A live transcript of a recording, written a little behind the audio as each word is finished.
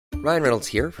Ryan Reynolds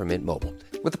here from Mint Mobile.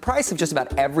 With the price of just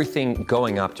about everything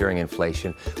going up during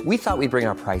inflation, we thought we'd bring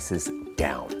our prices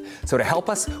down. So to help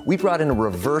us, we brought in a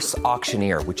reverse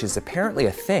auctioneer, which is apparently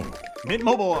a thing. Mint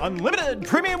Mobile Unlimited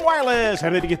Premium Wireless.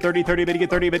 How to get 30, 30, bit to get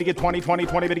 30, bit to get 20, 20,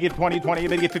 20, bit to get 20, 20,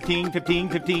 bit to get 15, 15,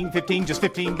 15, 15, just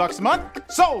 $15 a month?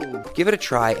 Sold! Give it a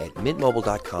try at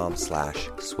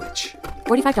mintmobile.com/switch.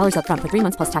 $45 up front for 3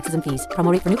 months plus taxes and fees.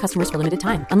 Promo rate for new customers for limited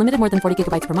time. Unlimited more than 40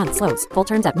 gigabytes per month. Slows full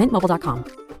terms at mintmobile.com.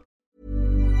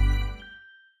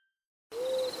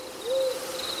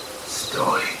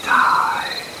 Story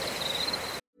time.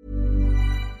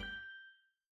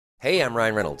 Hey, I'm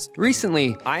Ryan Reynolds.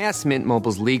 Recently, I asked Mint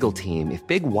Mobile's legal team if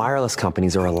big wireless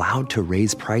companies are allowed to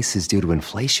raise prices due to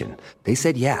inflation. They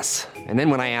said yes. And then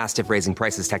when I asked if raising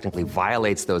prices technically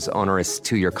violates those onerous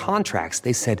two-year contracts,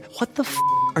 they said, "What the f***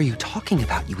 are you talking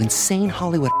about, you insane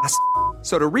Hollywood ass?"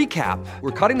 So to recap,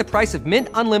 we're cutting the price of Mint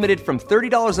Unlimited from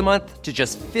 $30 a month to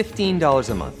just $15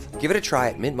 a month. Give it a try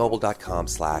at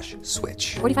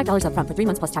mintmobile.com/switch. $45 up front for 3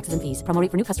 months plus taxes and fees. Promo rate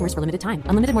for new customers for limited time.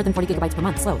 Unlimited more than 40 gigabytes per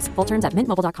month. Slows full terms at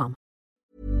mintmobile.com.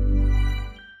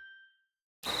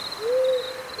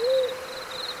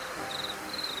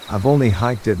 I've only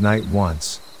hiked at night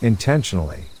once,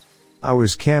 intentionally. I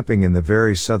was camping in the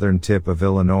very southern tip of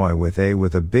Illinois with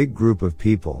a big group of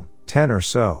people, 10 or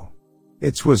so.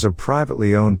 It was a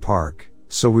privately owned park,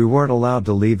 so we weren't allowed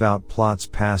to leave out plots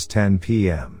past 10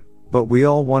 p.m., but we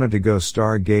all wanted to go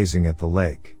stargazing at the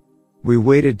lake. We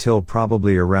waited till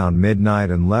probably around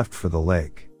midnight and left for the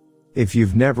lake. If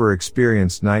you've never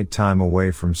experienced nighttime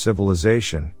away from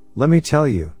civilization, let me tell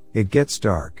you, it gets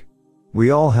dark.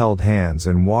 We all held hands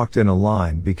and walked in a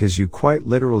line because you quite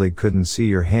literally couldn't see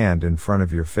your hand in front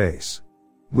of your face.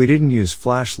 We didn't use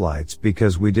flashlights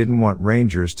because we didn't want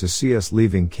rangers to see us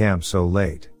leaving camp so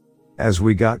late. As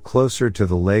we got closer to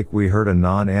the lake, we heard a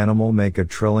non-animal make a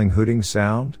trilling hooting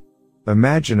sound.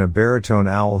 Imagine a baritone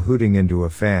owl hooting into a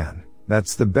fan.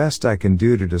 That's the best I can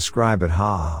do to describe it,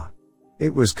 ha.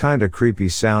 It was kinda creepy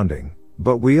sounding,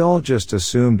 but we all just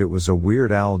assumed it was a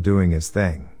weird owl doing its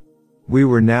thing. We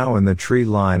were now in the tree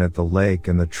line at the lake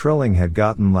and the trilling had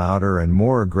gotten louder and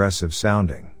more aggressive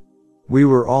sounding. We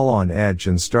were all on edge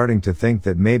and starting to think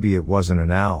that maybe it wasn't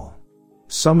an owl.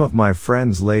 Some of my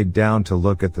friends laid down to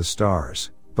look at the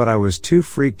stars, but I was too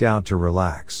freaked out to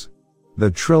relax. The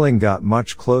trilling got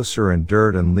much closer and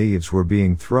dirt and leaves were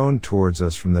being thrown towards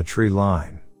us from the tree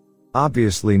line.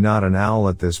 Obviously not an owl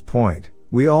at this point,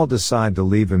 we all decide to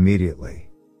leave immediately.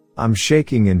 I'm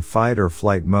shaking in fight or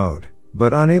flight mode,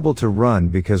 but unable to run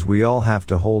because we all have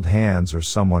to hold hands or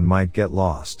someone might get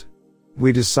lost.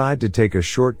 We decide to take a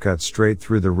shortcut straight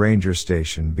through the ranger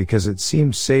station because it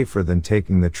seems safer than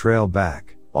taking the trail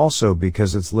back, also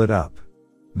because it's lit up.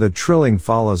 The trilling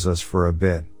follows us for a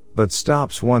bit, but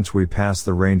stops once we pass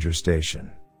the ranger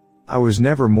station. I was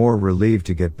never more relieved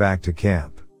to get back to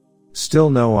camp. Still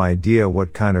no idea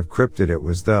what kind of cryptid it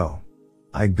was though.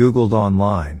 I googled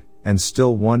online, and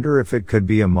still wonder if it could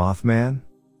be a Mothman?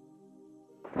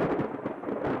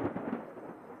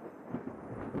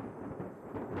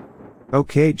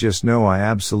 Okay, just know I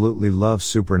absolutely love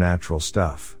supernatural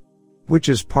stuff. Which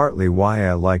is partly why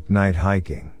I like night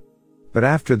hiking. But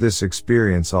after this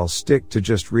experience I'll stick to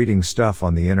just reading stuff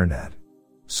on the internet.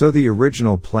 So the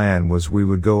original plan was we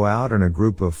would go out in a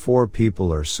group of 4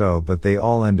 people or so, but they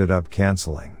all ended up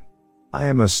canceling. I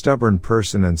am a stubborn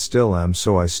person and still am,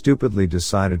 so I stupidly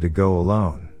decided to go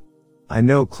alone. I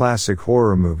know, classic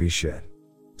horror movie shit.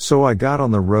 So I got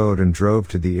on the road and drove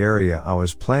to the area I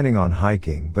was planning on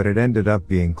hiking, but it ended up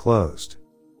being closed.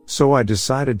 So I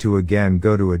decided to again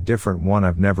go to a different one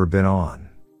I've never been on.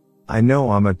 I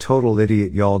know I'm a total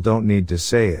idiot, y'all don't need to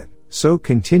say it. So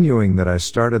continuing that, I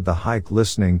started the hike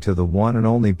listening to the one and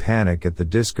only Panic at the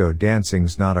Disco,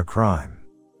 Dancing's Not a Crime.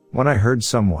 When I heard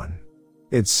someone,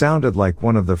 it sounded like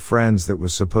one of the friends that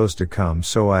was supposed to come,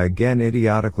 so I again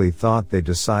idiotically thought they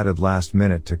decided last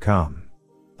minute to come.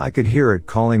 I could hear it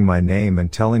calling my name and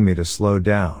telling me to slow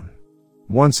down.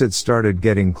 Once it started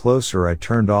getting closer, I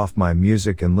turned off my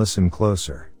music and listened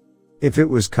closer. If it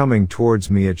was coming towards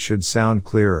me, it should sound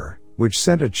clearer, which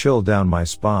sent a chill down my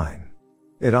spine.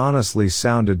 It honestly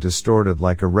sounded distorted,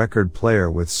 like a record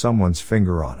player with someone's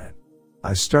finger on it.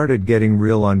 I started getting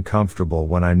real uncomfortable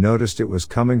when I noticed it was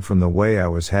coming from the way I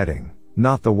was heading,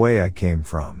 not the way I came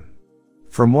from.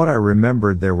 From what I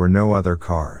remembered, there were no other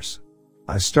cars.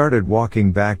 I started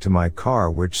walking back to my car,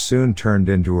 which soon turned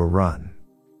into a run.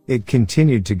 It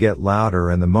continued to get louder,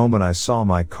 and the moment I saw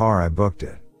my car, I booked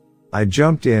it. I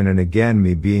jumped in, and again,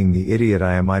 me being the idiot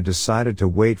I am, I decided to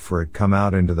wait for it come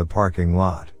out into the parking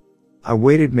lot. I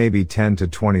waited maybe 10 to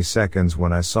 20 seconds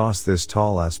when I saw this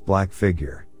tall-ass black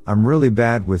figure. I'm really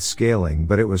bad with scaling,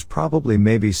 but it was probably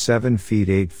maybe 7 feet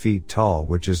 8 feet tall,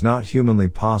 which is not humanly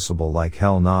possible, like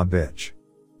hell nah bitch.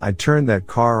 I turned that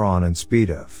car on and speed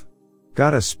of.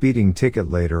 Got a speeding ticket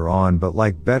later on, but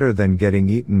like better than getting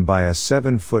eaten by a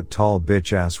 7-foot tall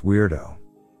bitch ass weirdo.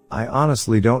 I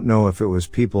honestly don't know if it was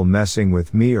people messing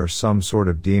with me or some sort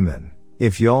of demon.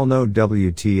 If y'all know,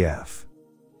 WTF.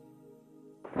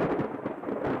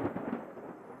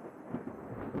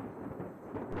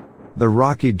 The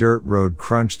rocky dirt road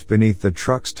crunched beneath the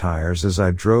truck's tires as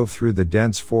I drove through the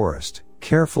dense forest,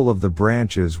 careful of the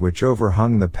branches which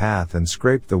overhung the path and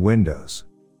scraped the windows.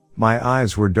 My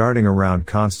eyes were darting around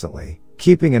constantly,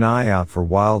 keeping an eye out for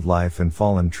wildlife and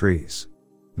fallen trees.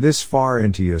 This far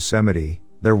into Yosemite,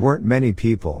 there weren't many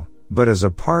people, but as a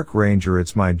park ranger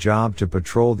it's my job to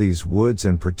patrol these woods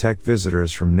and protect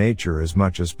visitors from nature as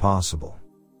much as possible.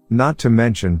 Not to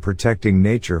mention protecting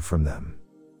nature from them.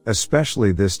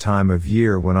 Especially this time of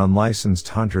year when unlicensed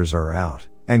hunters are out,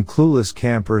 and clueless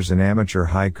campers and amateur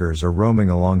hikers are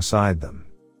roaming alongside them.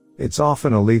 It's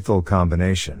often a lethal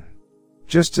combination.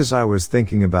 Just as I was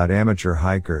thinking about amateur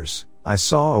hikers, I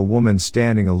saw a woman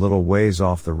standing a little ways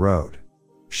off the road.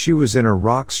 She was in a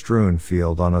rock-strewn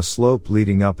field on a slope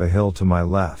leading up a hill to my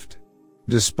left.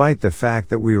 Despite the fact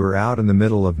that we were out in the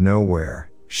middle of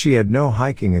nowhere, she had no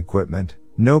hiking equipment,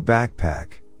 no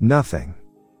backpack, nothing.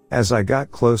 As I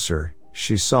got closer,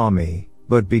 she saw me,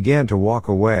 but began to walk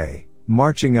away,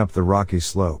 marching up the rocky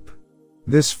slope.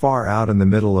 This far out in the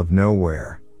middle of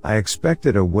nowhere, I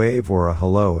expected a wave or a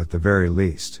hello at the very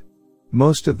least.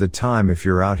 Most of the time if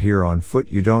you're out here on foot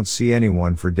you don't see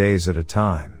anyone for days at a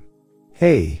time.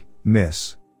 "Hey,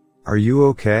 miss. Are you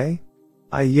okay?"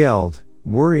 I yelled,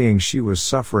 worrying she was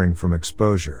suffering from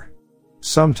exposure.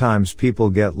 Sometimes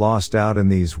people get lost out in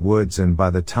these woods and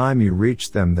by the time you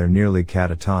reach them they're nearly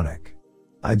catatonic.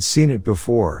 I'd seen it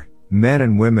before, men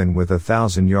and women with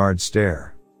 1,000-yard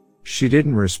stare. She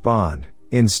didn't respond,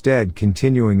 instead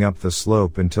continuing up the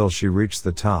slope until she reached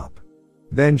the top.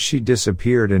 Then she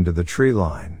disappeared into the tree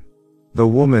line. The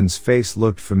woman's face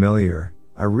looked familiar,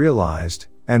 I realized,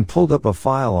 and pulled up a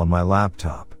file on my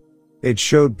laptop. It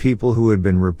showed people who had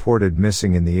been reported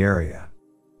missing in the area.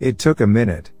 It took a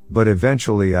minute, but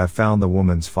eventually I found the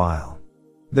woman's file.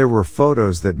 There were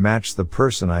photos that matched the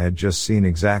person I had just seen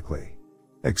exactly.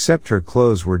 Except her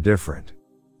clothes were different.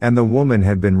 And the woman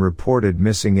had been reported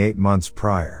missing 8 months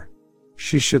prior.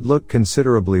 She should look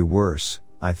considerably worse,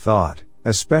 I thought,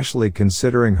 especially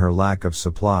considering her lack of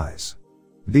supplies.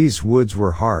 These woods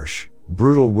were harsh,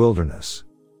 brutal wilderness.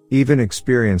 Even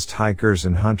experienced hikers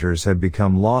and hunters had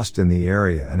become lost in the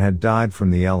area and had died from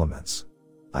the elements.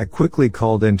 I quickly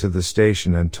called into the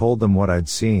station and told them what I'd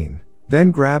seen,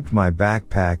 then grabbed my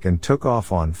backpack and took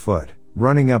off on foot,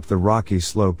 running up the rocky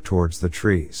slope towards the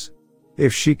trees.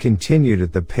 If she continued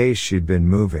at the pace she'd been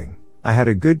moving, I had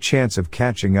a good chance of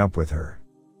catching up with her.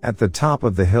 At the top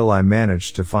of the hill I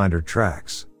managed to find her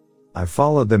tracks. I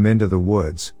followed them into the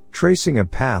woods, tracing a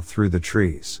path through the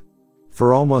trees.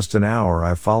 For almost an hour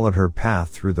I followed her path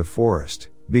through the forest,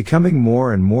 becoming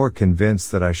more and more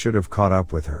convinced that I should have caught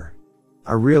up with her.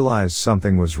 I realized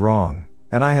something was wrong,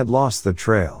 and I had lost the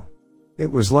trail.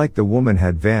 It was like the woman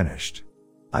had vanished.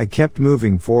 I kept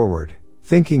moving forward,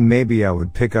 thinking maybe I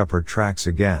would pick up her tracks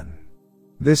again.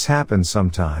 This happened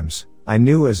sometimes, I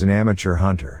knew as an amateur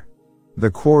hunter.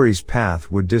 The quarry's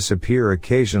path would disappear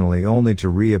occasionally only to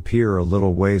reappear a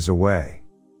little ways away.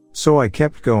 So I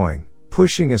kept going,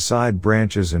 pushing aside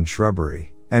branches and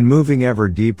shrubbery, and moving ever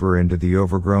deeper into the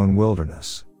overgrown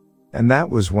wilderness. And that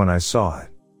was when I saw it.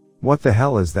 "What the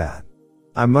hell is that?"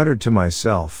 I muttered to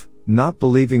myself, not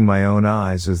believing my own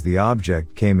eyes as the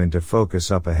object came into focus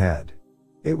up ahead.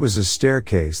 It was a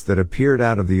staircase that appeared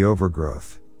out of the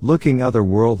overgrowth, looking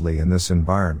otherworldly in this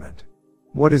environment.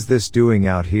 What is this doing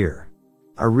out here?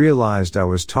 I realized I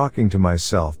was talking to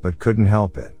myself but couldn't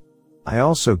help it. I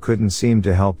also couldn't seem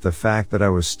to help the fact that I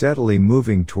was steadily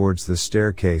moving towards the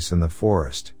staircase in the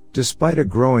forest, despite a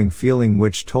growing feeling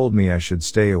which told me I should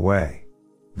stay away.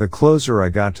 The closer I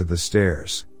got to the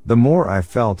stairs, the more I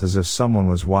felt as if someone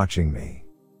was watching me.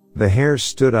 The hairs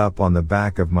stood up on the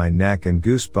back of my neck and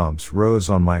goosebumps rose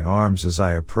on my arms as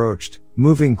I approached,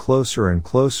 moving closer and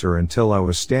closer until I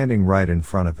was standing right in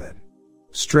front of it.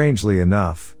 Strangely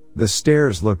enough, the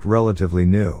stairs looked relatively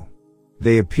new.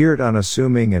 They appeared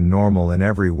unassuming and normal in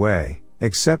every way,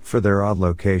 except for their odd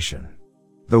location.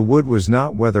 The wood was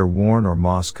not weather-worn or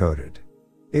moss-coated.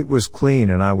 It was clean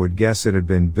and I would guess it had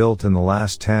been built in the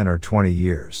last 10 or 20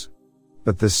 years.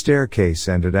 But the staircase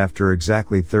ended after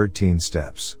exactly 13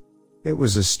 steps. It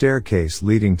was a staircase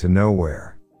leading to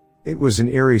nowhere. It was an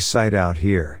eerie sight out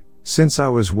here, since I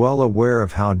was well aware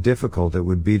of how difficult it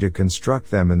would be to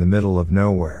construct them in the middle of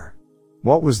nowhere.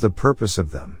 What was the purpose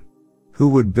of them? Who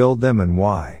would build them and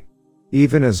why?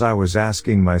 Even as I was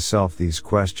asking myself these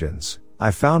questions,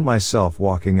 I found myself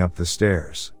walking up the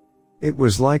stairs. It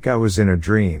was like I was in a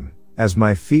dream, as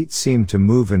my feet seemed to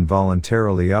move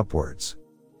involuntarily upwards.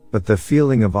 But the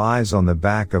feeling of eyes on the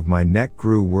back of my neck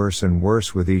grew worse and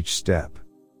worse with each step.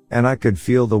 And I could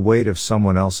feel the weight of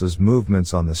someone else's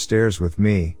movements on the stairs with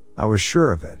me, I was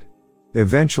sure of it.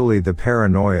 Eventually the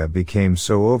paranoia became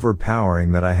so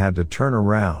overpowering that I had to turn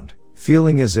around,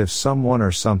 feeling as if someone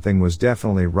or something was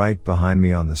definitely right behind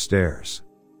me on the stairs.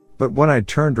 But when I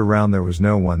turned around there was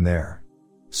no one there.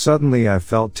 Suddenly I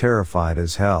felt terrified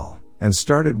as hell, and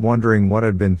started wondering what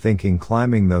I'd been thinking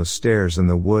climbing those stairs in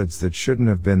the woods that shouldn't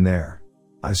have been there.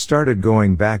 I started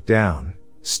going back down,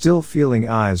 still feeling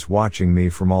eyes watching me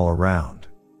from all around.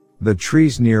 The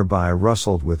trees nearby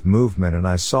rustled with movement and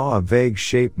I saw a vague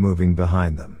shape moving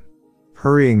behind them.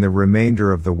 Hurrying the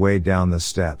remainder of the way down the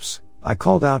steps, I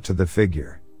called out to the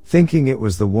figure, thinking it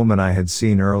was the woman I had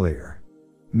seen earlier.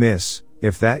 "Miss,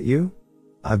 if that you?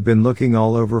 I've been looking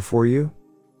all over for you.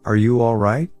 Are you all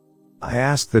right?" I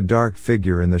asked the dark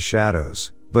figure in the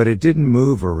shadows, but it didn't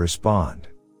move or respond.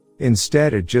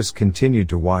 Instead it just continued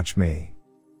to watch me.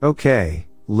 "Okay,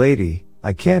 lady,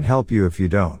 I can't help you if you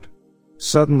don't."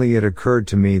 Suddenly it occurred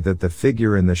to me that the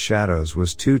figure in the shadows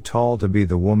was too tall to be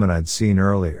the woman I'd seen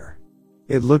earlier.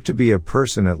 It looked to be a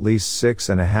person at least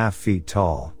 6.5 feet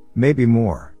tall, maybe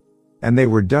more. And they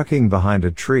were ducking behind a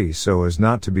tree so as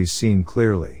not to be seen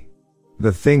clearly.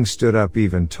 The thing stood up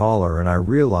even taller and I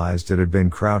realized it had been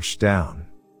crouched down.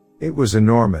 It was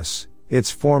enormous,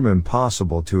 its form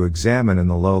impossible to examine in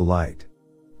the low light.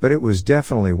 But it was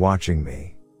definitely watching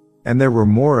me. And there were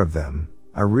more of them,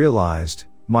 I realized,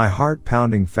 my heart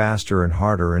pounding faster and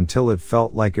harder until it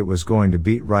felt like it was going to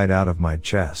beat right out of my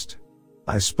chest.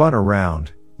 I spun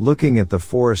around, looking at the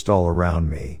forest all around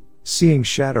me, seeing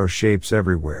shadow shapes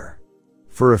everywhere.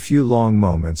 For a few long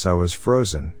moments I was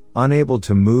frozen, unable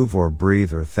to move or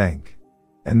breathe or think.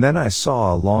 And then I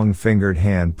saw a long-fingered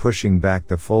hand pushing back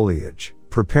the foliage,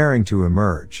 preparing to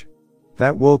emerge.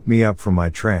 That woke me up from my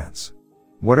trance.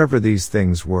 Whatever these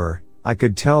things were, I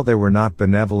could tell they were not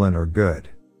benevolent or good.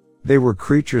 They were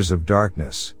creatures of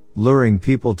darkness, luring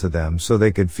people to them so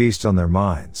they could feast on their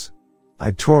minds.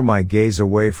 I tore my gaze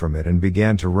away from it and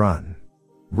began to run.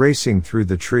 Racing through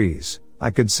the trees, I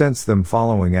could sense them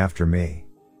following after me.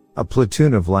 A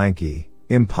platoon of lanky,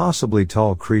 impossibly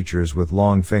tall creatures with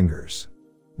long fingers.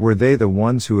 Were they the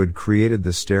ones who had created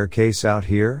the staircase out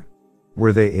here?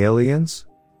 Were they aliens?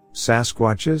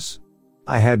 Sasquatches?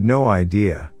 I had no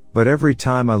idea, but every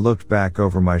time I looked back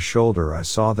over my shoulder I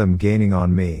saw them gaining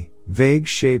on me, vague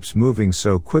shapes moving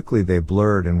so quickly they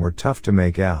blurred and were tough to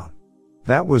make out.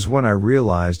 That was when I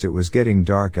realized it was getting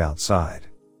dark outside.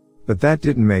 But that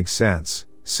didn't make sense,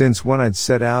 since when I'd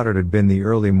set out it had been the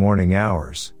early morning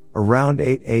hours. Around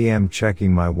 8 a.m.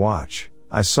 checking my watch,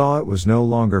 I saw it was no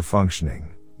longer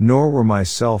functioning, nor were my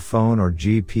cell phone or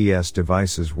GPS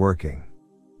devices working.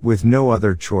 With no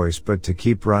other choice but to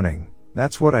keep running,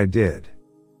 that's what I did.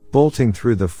 Bolting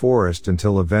through the forest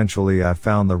until eventually I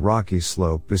found the rocky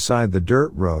slope beside the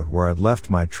dirt road where I'd left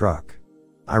my truck.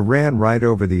 I ran right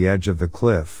over the edge of the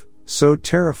cliff, so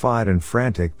terrified and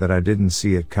frantic that I didn't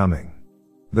see it coming.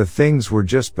 The things were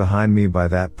just behind me by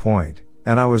that point,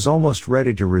 and I was almost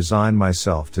ready to resign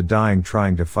myself to dying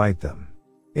trying to fight them.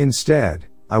 Instead,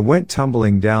 I went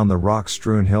tumbling down the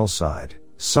rock-strewn hillside,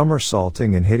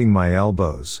 somersaulting and hitting my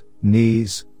elbows,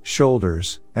 knees,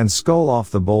 shoulders, and skull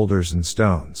off the boulders and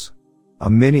stones. A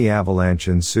mini avalanche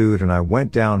ensued and I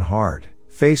went down hard,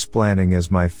 face planting as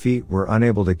my feet were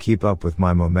unable to keep up with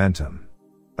my momentum.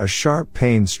 A sharp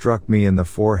pain struck me in the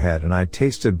forehead and I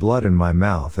tasted blood in my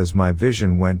mouth as my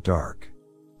vision went dark.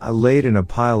 I laid in a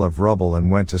pile of rubble and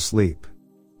went to sleep.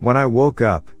 When I woke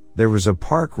up, there was a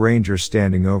park ranger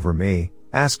standing over me,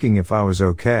 asking if I was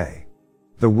okay.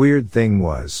 The weird thing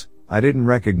was, I didn't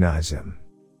recognize him.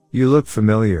 "You look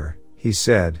familiar," he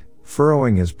said,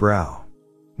 furrowing his brow.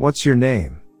 "What's your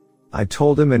name?" I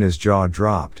told him and his jaw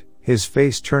dropped, his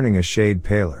face turning a shade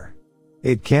paler.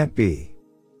 "It can't be.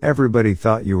 Everybody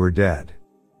thought you were dead."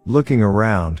 Looking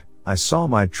around, I saw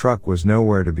my truck was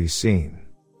nowhere to be seen.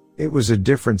 It was a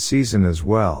different season as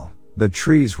well. The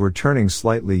trees were turning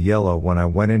slightly yellow when I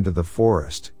went into the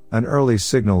forest, an early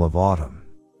signal of autumn.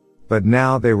 But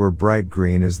now they were bright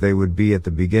green as they would be at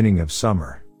the beginning of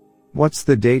summer. "What's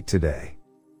the date today?"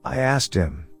 I asked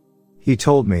him. He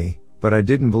told me, but I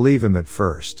didn't believe him at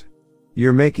first.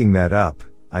 "You're making that up,"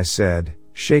 I said,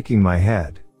 shaking my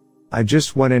head. "I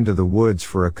just went into the woods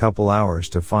for a couple hours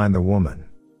to find the woman."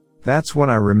 That's when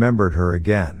I remembered her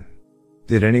again.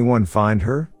 Did anyone find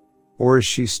her? Or is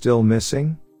she still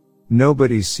missing?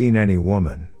 Nobody's seen any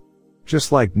woman.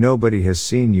 Just like nobody has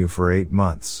seen you for 8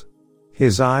 months.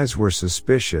 His eyes were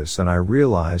suspicious and I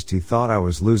realized he thought I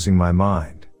was losing my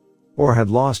mind. Or had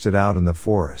lost it out in the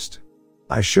forest.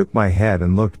 I shook my head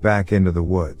and looked back into the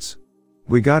woods.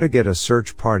 We gotta get a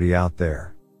search party out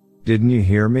there. Didn't you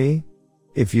hear me?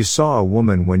 If you saw a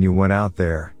woman when you went out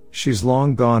there, she's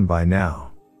long gone by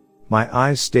now. My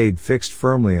eyes stayed fixed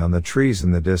firmly on the trees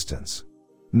in the distance.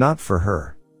 Not for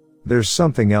her. There's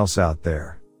something else out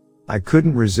there. I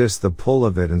couldn't resist the pull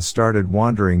of it and started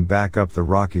wandering back up the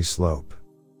rocky slope.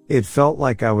 It felt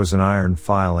like I was an iron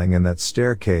filing and that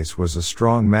staircase was a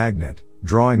strong magnet,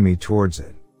 drawing me towards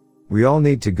it. We all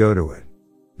need to go to it.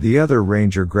 The other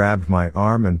ranger grabbed my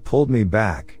arm and pulled me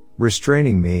back,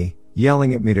 restraining me,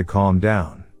 yelling at me to calm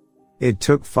down. It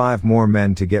took 5 more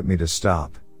men to get me to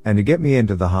stop, and to get me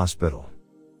into the hospital.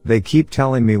 They keep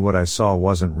telling me what I saw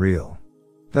wasn't real.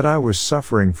 That I was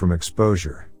suffering from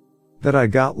exposure. That I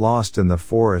got lost in the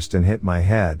forest and hit my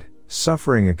head,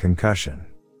 suffering a concussion.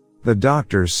 The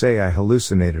doctors say I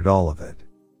hallucinated all of it.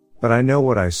 But I know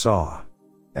what I saw.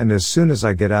 And as soon as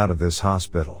I get out of this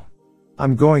hospital,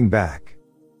 I'm going back.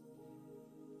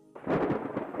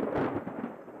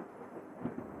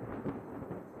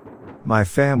 My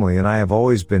family and I have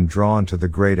always been drawn to the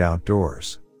great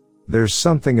outdoors. There's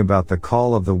something about the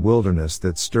call of the wilderness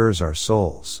that stirs our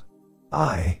souls.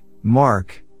 I,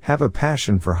 Mark, have a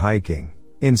passion for hiking,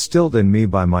 instilled in me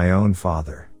by my own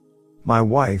father. My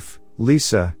wife,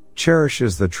 Lisa,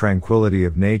 cherishes the tranquility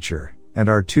of nature, and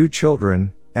our 2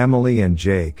 children, Emily and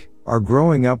Jake, are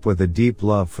growing up with a deep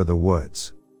love for the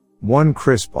woods. One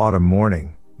crisp autumn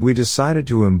morning, we decided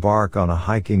to embark on a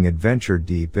hiking adventure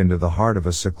deep into the heart of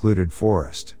a secluded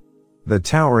forest. The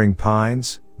towering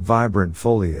pines, vibrant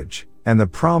foliage, and the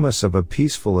promise of a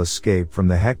peaceful escape from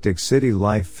the hectic city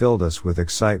life filled us with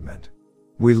excitement.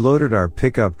 We loaded our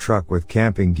pickup truck with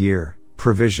camping gear,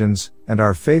 provisions, and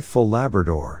our faithful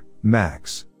Labrador,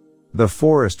 Max. The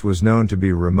forest was known to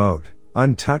be remote,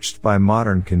 untouched by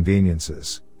modern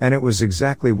conveniences, and it was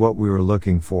exactly what we were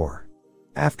looking for.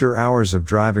 After hours of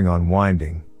driving on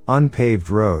winding, unpaved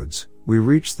roads, we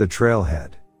reached the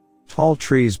trailhead. Tall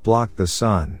trees blocked the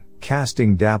sun,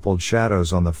 casting dappled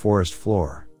shadows on the forest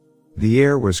floor. The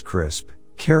air was crisp,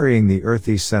 carrying the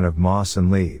earthy scent of moss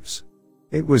and leaves.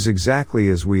 It was exactly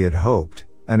as we had hoped,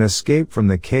 an escape from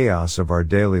the chaos of our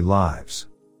daily lives.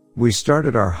 We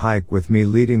started our hike with me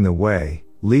leading the way,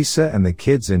 Lisa and the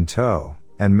kids in tow,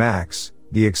 and Max,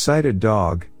 the excited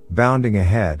dog, bounding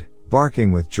ahead,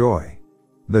 barking with joy.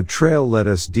 The trail led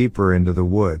us deeper into the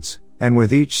woods, and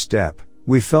with each step,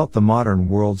 we felt the modern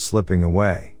world slipping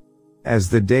away. As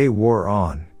the day wore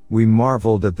on, we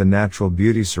marveled at the natural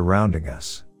beauty surrounding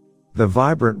us. The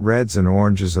vibrant reds and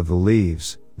oranges of the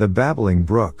leaves, the babbling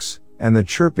brooks, and the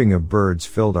chirping of birds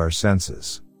filled our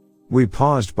senses. We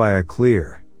paused by a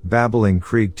clear, babbling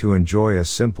creek to enjoy a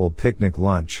simple picnic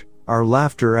lunch, our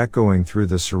laughter echoing through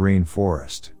the serene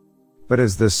forest. But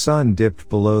as the sun dipped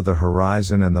below the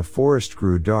horizon and the forest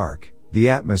grew dark, the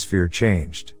atmosphere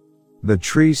changed. The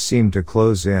trees seemed to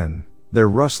close in, their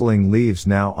rustling leaves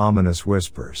now ominous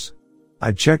whispers.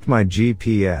 I checked my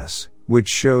GPS, which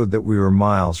showed that we were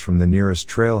miles from the nearest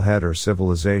trailhead or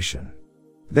civilization.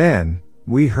 Then,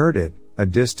 we heard it, a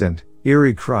distant,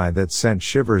 eerie cry that sent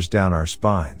shivers down our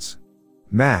spines.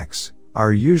 Max,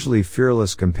 our usually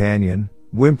fearless companion,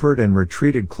 whimpered and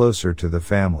retreated closer to the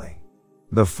family.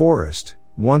 The forest,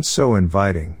 once so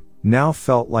inviting, now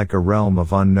felt like a realm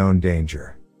of unknown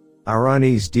danger. Our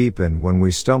unease deepened when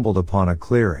we stumbled upon a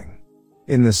clearing.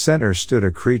 In the center stood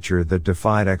a creature that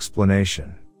defied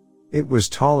explanation. It was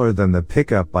taller than the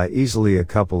pickup by easily a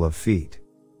couple of feet.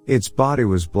 Its body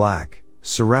was black,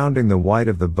 surrounding the white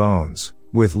of the bones,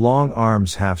 with long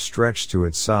arms half stretched to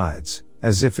its sides,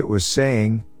 as if it was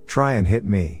saying, "Try and hit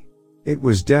me." It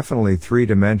was definitely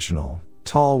 3-dimensional,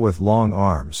 tall with long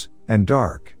arms, and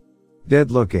dark.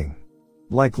 Dead looking.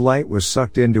 Like light was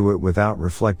sucked into it without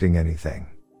reflecting anything.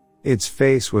 Its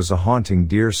face was a haunting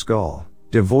deer skull,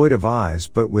 devoid of eyes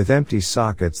but with empty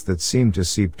sockets that seemed to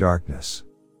seep darkness.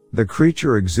 The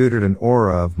creature exuded an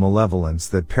aura of malevolence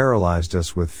that paralyzed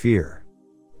us with fear.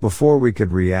 Before we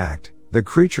could react, the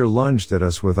creature lunged at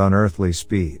us with unearthly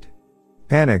speed.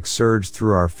 Panic surged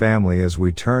through our family as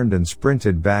we turned and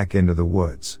sprinted back into the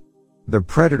woods. The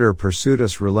predator pursued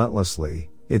us relentlessly,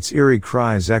 its eerie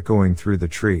cries echoing through the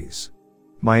trees.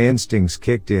 My instincts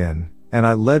kicked in, and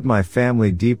I led my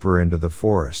family deeper into the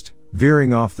forest,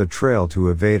 veering off the trail to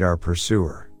evade our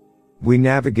pursuer. We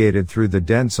navigated through the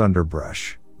dense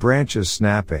underbrush, branches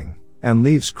snapping, and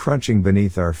leaves crunching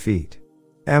beneath our feet.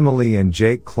 Emily and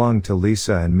Jake clung to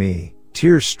Lisa and me,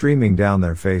 tears streaming down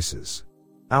their faces.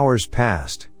 Hours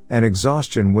passed, and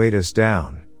exhaustion weighed us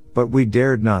down, but we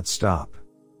dared not stop.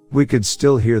 We could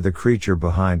still hear the creature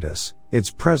behind us, its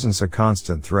presence a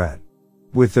constant threat.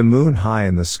 With the moon high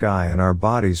in the sky and our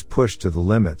bodies pushed to the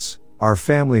limits, our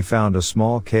family found a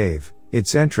small cave,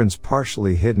 its entrance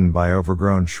partially hidden by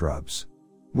overgrown shrubs.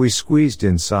 We squeezed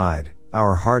inside,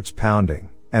 our hearts pounding,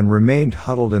 and remained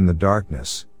huddled in the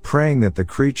darkness, praying that the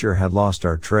creature had lost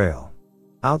our trail.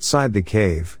 Outside the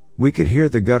cave, we could hear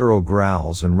the guttural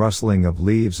growls and rustling of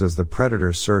leaves as the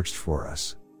predator searched for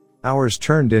us. Hours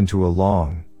turned into a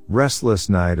long, restless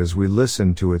night as we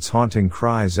listened to its haunting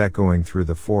cries echoing through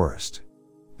the forest.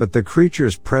 But the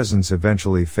creature's presence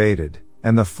eventually faded,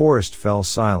 and the forest fell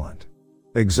silent.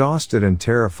 Exhausted and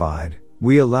terrified,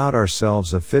 we allowed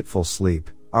ourselves a fitful sleep,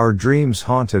 our dreams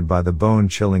haunted by the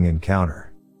bone-chilling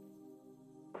encounter.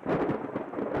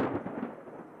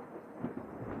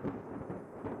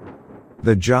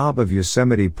 The job of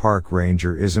Yosemite Park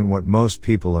Ranger isn't what most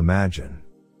people imagine.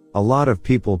 A lot of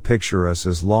people picture us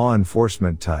as law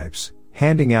enforcement types,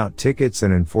 handing out tickets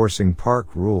and enforcing park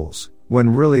rules,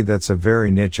 when really that's a very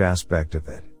niche aspect of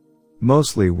it.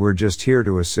 Mostly we're just here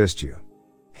to assist you.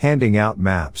 Handing out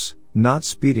maps, not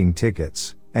speeding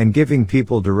tickets, and giving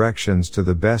people directions to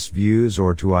the best views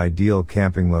or to ideal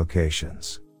camping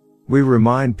locations. We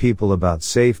remind people about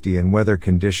safety and weather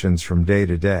conditions from day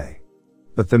to day.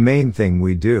 But the main thing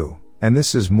we do, and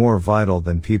this is more vital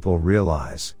than people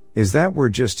realize, is that we're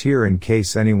just here in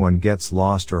case anyone gets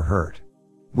lost or hurt.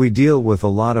 We deal with a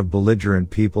lot of belligerent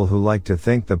people who like to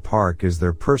think the park is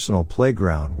their personal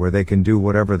playground where they can do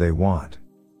whatever they want.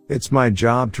 It's my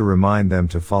job to remind them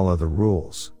to follow the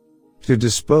rules, to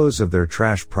dispose of their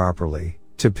trash properly,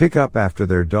 to pick up after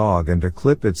their dog and to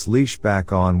clip its leash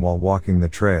back on while walking the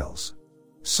trails.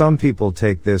 Some people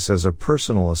take this as a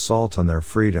personal assault on their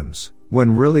freedoms,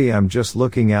 when really I'm just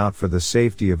looking out for the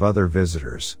safety of other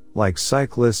visitors, like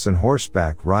cyclists and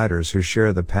horseback riders who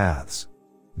share the paths.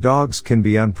 Dogs can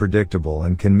be unpredictable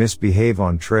and can misbehave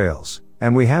on trails,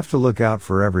 and we have to look out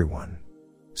for everyone.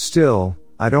 Still,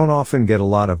 I don't often get a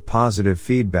lot of positive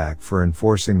feedback for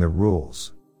enforcing the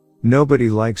rules. Nobody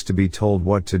likes to be told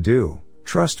what to do,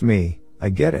 trust me, I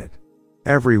get it.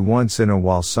 Every once in a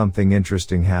while something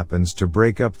interesting happens to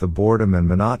break up the boredom and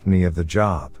monotony of the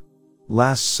job.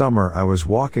 Last summer I was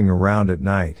walking around at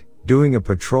night, doing a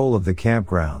patrol of the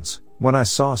campgrounds, when I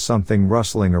saw something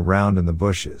rustling around in the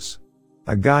bushes.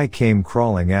 A guy came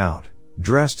crawling out,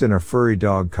 dressed in a furry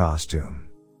dog costume.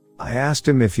 I asked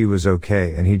him if he was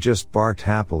okay and he just barked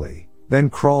happily, then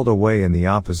crawled away in the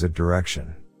opposite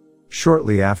direction.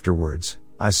 Shortly afterwards,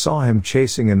 I saw him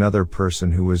chasing another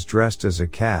person who was dressed as a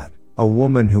cat, a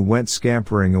woman who went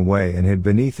scampering away and hid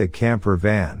beneath a camper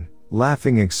van,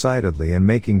 laughing excitedly and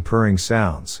making purring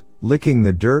sounds, licking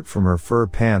the dirt from her fur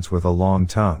pants with a long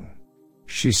tongue.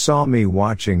 She saw me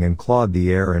watching and clawed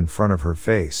the air in front of her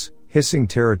face, hissing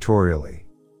territorially.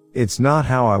 It's not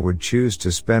how I would choose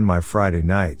to spend my Friday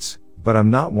nights, but I'm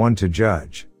not one to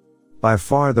judge. By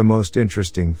far the most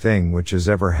interesting thing which has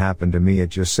ever happened to me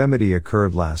at Yosemite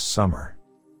occurred last summer.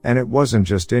 And it wasn't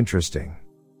just interesting.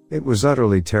 It was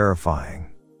utterly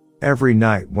terrifying. Every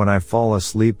night when I fall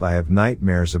asleep I have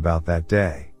nightmares about that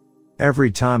day.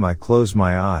 Every time I close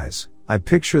my eyes, I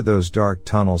picture those dark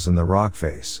tunnels in the rock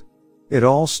face. It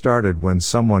all started when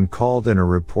someone called in a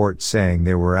report saying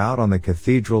they were out on the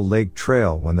Cathedral Lake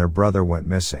Trail when their brother went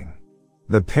missing.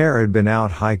 The pair had been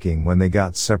out hiking when they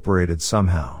got separated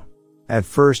somehow. At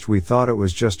first we thought it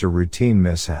was just a routine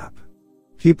mishap.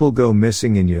 People go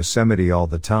missing in Yosemite all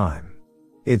the time.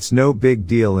 It's no big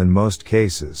deal in most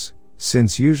cases,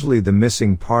 since usually the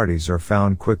missing parties are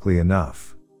found quickly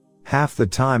enough. Half the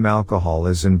time alcohol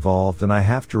is involved and I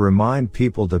have to remind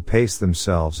people to pace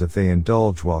themselves if they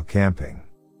indulge while camping.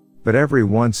 But every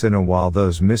once in a while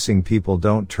those missing people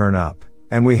don't turn up,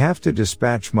 and we have to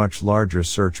dispatch much larger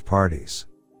search parties.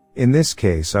 In this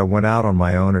case I went out on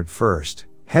my own at first,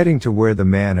 heading to where the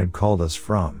man had called us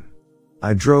from.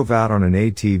 I drove out on an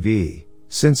ATV,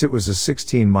 since it was a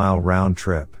 16-mile round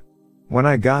trip. When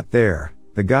I got there,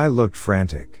 the guy looked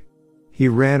frantic. He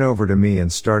ran over to me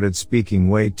and started speaking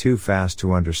way too fast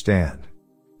to understand.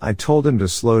 I told him to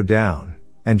slow down,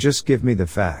 and just give me the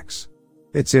facts.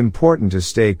 It's important to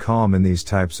stay calm in these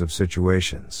types of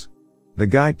situations. The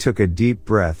guy took a deep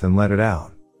breath and let it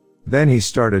out. Then he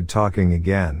started talking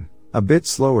again, a bit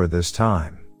slower this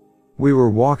time. We were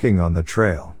walking on the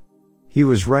trail. He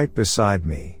was right beside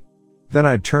me. Then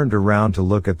I turned around to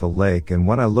look at the lake and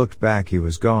when I looked back he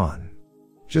was gone.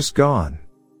 Just gone.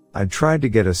 I tried to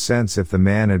get a sense if the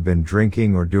man had been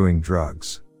drinking or doing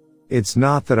drugs. It's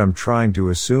not that I'm trying to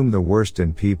assume the worst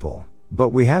in people, but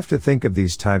we have to think of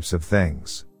these types of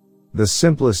things. The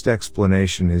simplest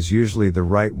explanation is usually the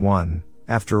right one,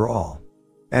 after all.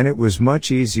 And it was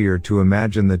much easier to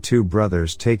imagine the two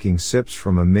brothers taking sips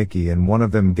from a Mickey and one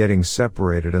of them getting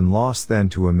separated and lost than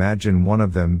to imagine one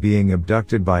of them being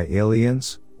abducted by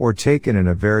aliens, or taken in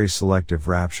a very selective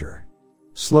rapture.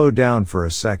 Slow down for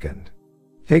a second.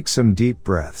 Take some deep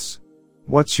breaths.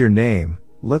 What's your name?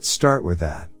 Let's start with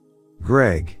that.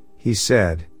 Greg, he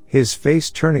said, his face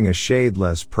turning a shade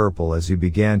less purple as he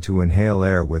began to inhale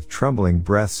air with trembling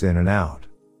breaths in and out.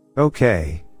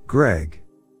 Okay, Greg.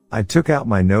 I took out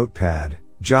my notepad,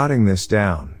 jotting this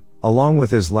down, along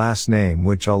with his last name,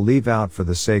 which I'll leave out for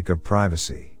the sake of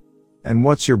privacy. And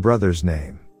what's your brother's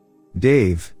name?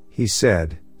 Dave, he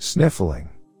said, sniffling.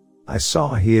 I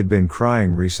saw he had been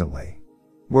crying recently.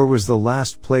 Where was the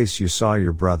last place you saw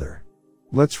your brother?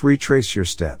 Let's retrace your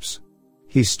steps.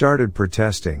 He started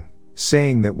protesting,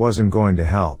 saying that wasn't going to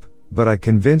help, but I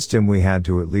convinced him we had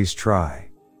to at least try.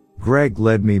 Greg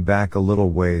led me back a little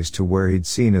ways to where he'd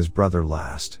seen his brother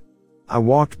last. I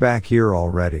walked back here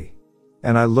already.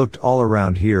 And I looked all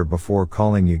around here before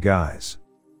calling you guys.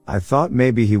 I thought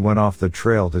maybe he went off the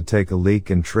trail to take a leak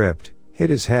and tripped, hit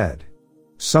his head.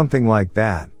 Something like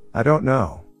that, I don't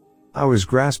know. I was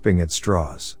grasping at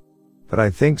straws. But I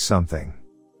think something.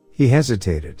 He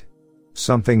hesitated.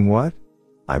 Something what?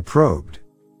 I probed.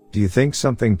 Do you think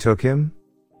something took him?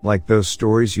 Like those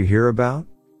stories you hear about?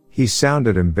 He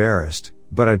sounded embarrassed,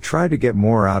 but I tried to get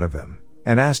more out of him,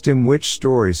 and asked him which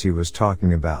stories he was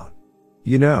talking about.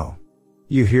 You know,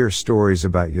 you hear stories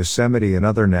about Yosemite and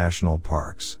other national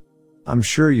parks. I'm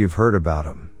sure you've heard about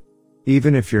them.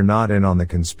 Even if you're not in on the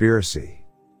conspiracy.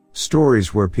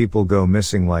 Stories where people go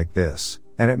missing like this,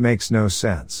 and it makes no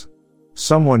sense.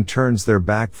 Someone turns their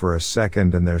back for a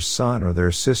second and their son or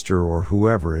their sister or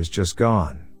whoever is just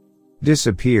gone.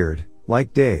 Disappeared,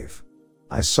 like Dave.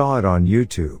 I saw it on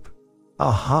YouTube.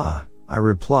 Aha, I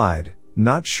replied,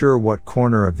 not sure what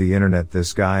corner of the internet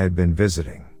this guy had been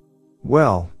visiting.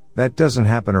 Well, that doesn't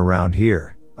happen around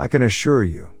here, I can assure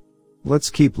you. Let's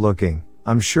keep looking,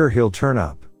 I'm sure he'll turn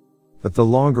up. But the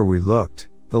longer we looked,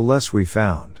 the less we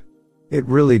found. It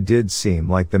really did seem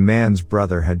like the man's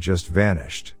brother had just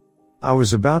vanished. I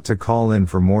was about to call in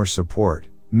for more support,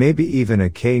 maybe even a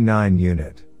K9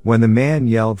 unit, when the man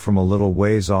yelled from a little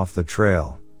ways off the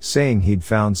trail, saying he'd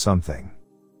found something.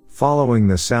 Following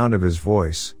the sound of his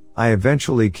voice, I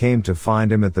eventually came to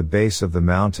find him at the base of the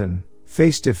mountain,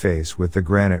 face to face with the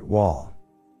granite wall.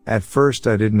 At first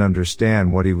I didn't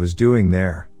understand what he was doing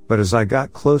there, but as I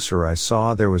got closer I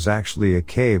saw there was actually a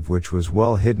cave which was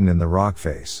well hidden in the rock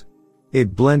face.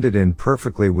 It blended in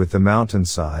perfectly with the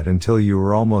mountainside until you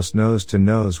were almost nose to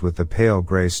nose with the pale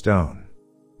gray stone.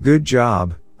 Good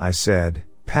job, I said,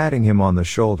 patting him on the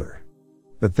shoulder.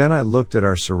 But then I looked at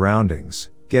our surroundings,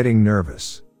 getting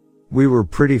nervous. We were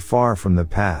pretty far from the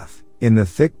path, in the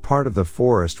thick part of the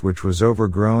forest which was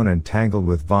overgrown and tangled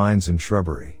with vines and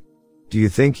shrubbery. Do you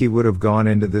think he would have gone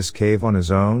into this cave on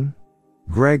his own?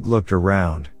 Greg looked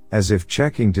around, as if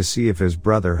checking to see if his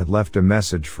brother had left a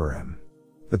message for him.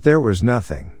 But there was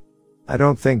nothing. I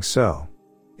don't think so.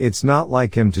 It's not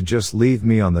like him to just leave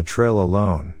me on the trail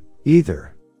alone,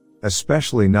 either.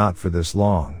 Especially not for this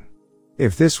long.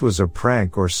 If this was a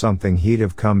prank or something he'd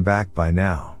have come back by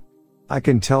now. I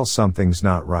can tell something's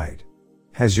not right.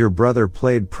 Has your brother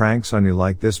played pranks on you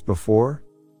like this before?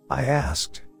 I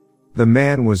asked. The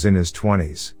man was in his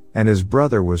 20s, and his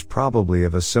brother was probably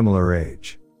of a similar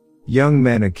age. Young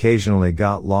men occasionally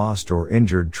got lost or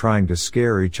injured trying to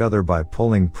scare each other by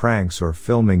pulling pranks or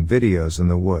filming videos in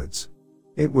the woods.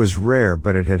 It was rare,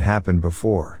 but it had happened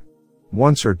before.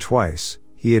 Once or twice,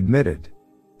 he admitted.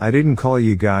 I didn't call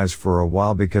you guys for a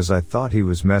while because I thought he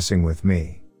was messing with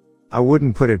me. I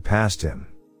wouldn't put it past him.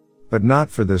 But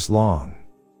not for this long.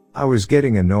 I was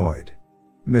getting annoyed.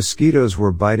 Mosquitoes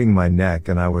were biting my neck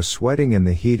and I was sweating in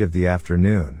the heat of the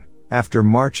afternoon, after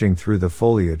marching through the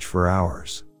foliage for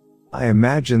hours. I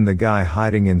imagined the guy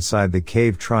hiding inside the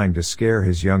cave trying to scare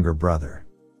his younger brother.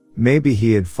 Maybe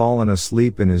he had fallen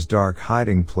asleep in his dark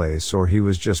hiding place or he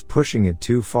was just pushing it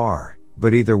too far,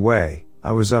 but either way,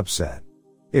 I was upset.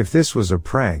 If this was a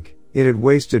prank, it had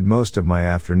wasted most of my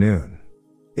afternoon.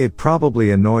 It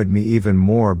probably annoyed me even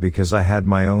more because I had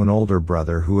my own older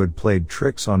brother who had played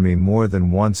tricks on me more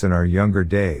than once in our younger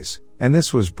days, and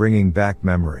this was bringing back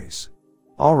memories.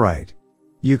 All right.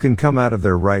 You can come out of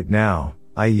there right now,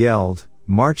 I yelled,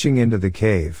 marching into the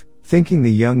cave, thinking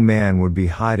the young man would be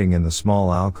hiding in the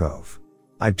small alcove.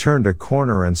 I turned a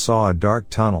corner and saw a dark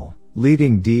tunnel,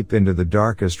 leading deep into the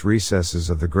darkest recesses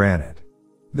of the granite.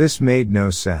 This made no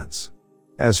sense.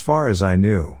 As far as I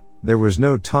knew, there was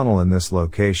no tunnel in this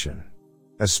location.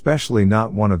 Especially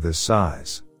not one of this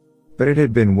size. But it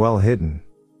had been well hidden.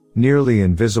 Nearly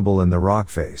invisible in the rock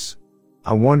face.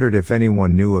 I wondered if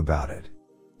anyone knew about it.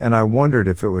 And I wondered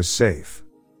if it was safe.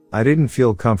 I didn't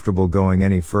feel comfortable going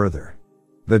any further.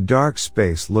 The dark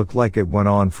space looked like it went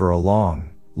on for a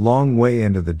long way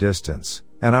into the distance,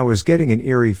 and I was getting an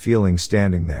eerie feeling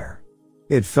standing there.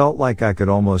 It felt like I could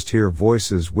almost hear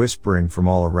voices whispering from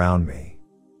all around me.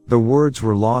 The words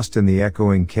were lost in the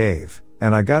echoing cave,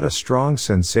 and I got a strong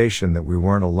sensation that we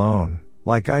weren't alone,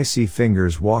 like icy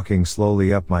fingers walking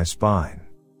slowly up my spine.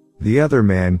 The other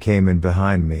man came in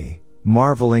behind me,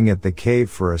 marveling at the cave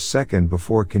for a second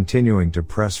before continuing to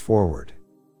press forward.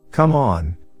 "Come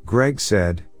on," Greg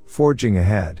said, forging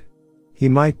ahead. He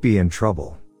might be in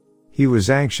trouble. He was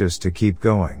anxious to keep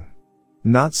going.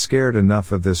 Not scared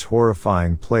enough of this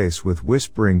horrifying place with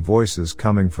whispering voices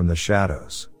coming from the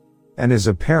shadows. And his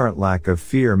apparent lack of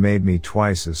fear made me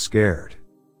twice as scared.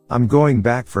 "I'm going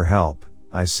back for help,"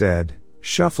 I said,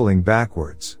 shuffling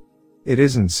backwards. "It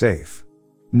isn't safe.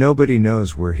 Nobody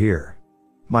knows we're here."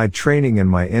 My training and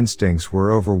my instincts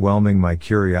were overwhelming my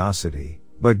curiosity,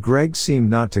 but Greg seemed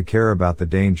not to care about the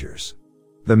dangers.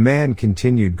 The man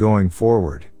continued going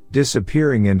forward,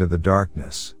 disappearing into the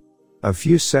darkness. A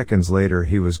few seconds later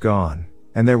he was gone,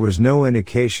 and there was no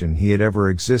indication he had ever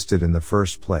existed in the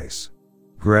first place.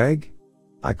 "Greg?"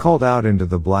 I called out into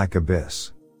the black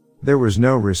abyss. There was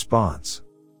no response.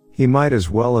 He might as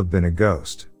well have been a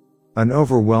ghost. An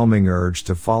overwhelming urge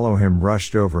to follow him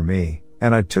rushed over me,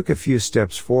 and I took a few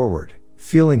steps forward,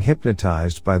 feeling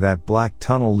hypnotized by that black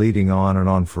tunnel leading on and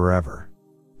on forever.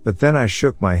 But then I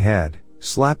shook my head,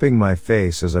 slapping my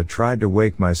face as I tried to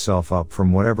wake myself up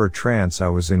from whatever trance I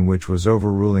was in, which was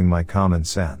overruling my common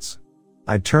sense.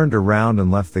 I turned around and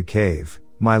left the cave,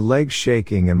 my legs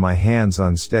shaking and my hands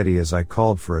unsteady as I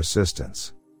called for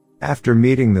assistance. After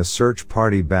meeting the search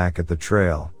party back at the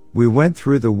trail, we went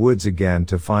through the woods again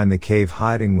to find the cave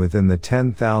hiding within the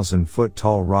 10,000-foot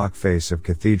tall rock face of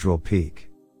Cathedral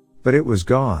Peak. But it was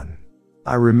gone.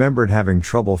 I remembered having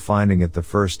trouble finding it the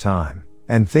first time,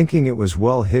 and thinking it was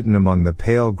well hidden among the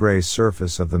pale gray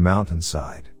surface of the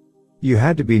mountainside. You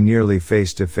had to be nearly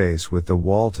face to face with the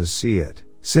wall to see it,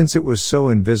 since it was so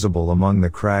invisible among the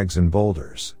crags and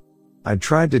boulders. I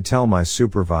tried to tell my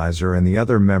supervisor and the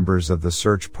other members of the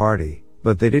search party,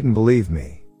 but they didn't believe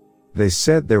me. They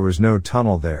said there was no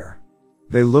tunnel there.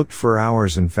 They looked for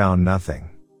hours and found nothing.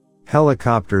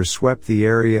 Helicopters swept the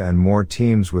area and more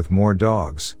teams with more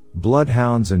dogs,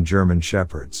 bloodhounds and German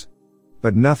shepherds.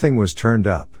 But nothing was turned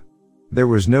up. There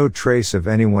was no trace of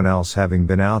anyone else having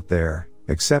been out there,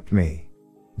 except me.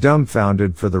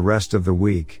 Dumbfounded for the rest of the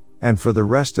week, and for the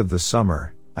rest of the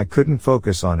summer, I couldn't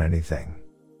focus on anything.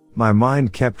 My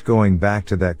mind kept going back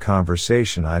to that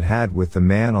conversation I'd had with the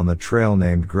man on the trail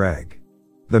named Greg.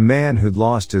 The man who'd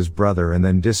lost his brother and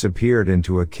then disappeared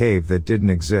into a cave that didn't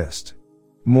exist.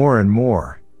 More and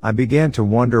more, I began to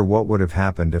wonder what would have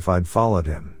happened if I'd followed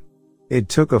him. It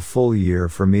took a full year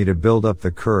for me to build up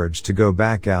the courage to go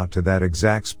back out to that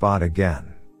exact spot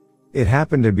again. It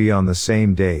happened to be on the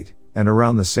same date, and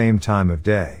around the same time of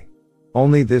day.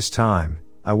 Only this time,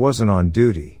 I wasn't on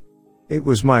duty. It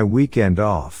was my weekend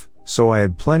off, so I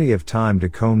had plenty of time to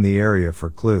comb the area for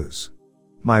clues.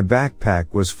 My backpack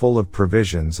was full of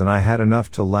provisions and I had enough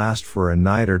to last for a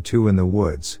night or two in the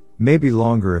woods, maybe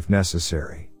longer if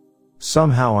necessary.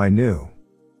 Somehow I knew.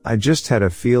 I just had a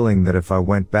feeling that if I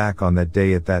went back on that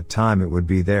day at that time it would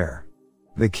be there.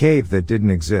 The cave that didn't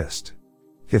exist.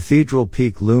 Cathedral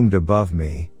Peak loomed above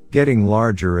me, getting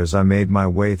larger as I made my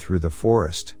way through the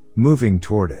forest, moving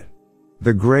toward it.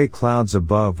 The gray clouds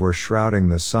above were shrouding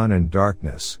the sun in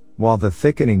darkness, while the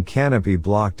thickening canopy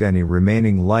blocked any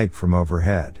remaining light from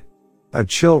overhead. A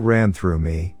chill ran through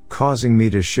me, causing me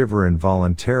to shiver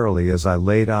involuntarily as I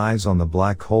laid eyes on the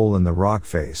black hole in the rock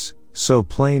face, so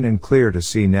plain and clear to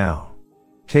see now.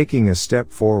 Taking a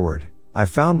step forward, I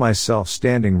found myself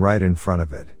standing right in front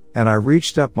of it, and I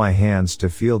reached up my hands to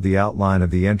feel the outline of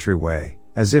the entryway,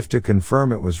 as if to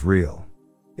confirm it was real.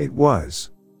 It was.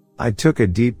 I took a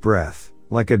deep breath,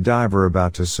 like a diver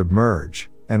about to submerge,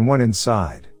 and went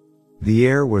inside. The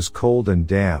air was cold and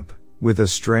damp, with a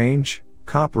strange,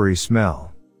 coppery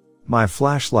smell. My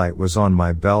flashlight was on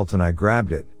my belt and I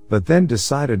grabbed it, but then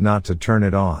decided not to turn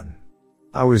it on.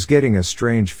 I was getting a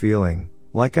strange feeling,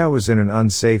 like I was in an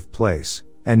unsafe place,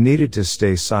 and needed to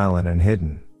stay silent and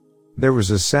hidden. There was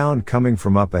a sound coming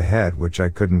from up ahead which I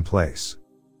couldn't place.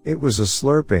 It was a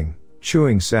slurping,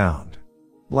 chewing sound.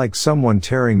 Like someone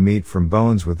tearing meat from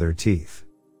bones with their teeth.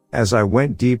 As I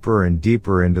went deeper and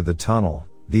deeper into the tunnel,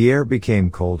 the air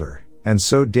became colder, and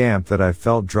so damp that I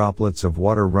felt droplets of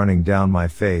water running down my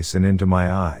face and into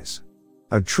my eyes.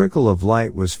 A trickle of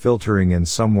light was filtering in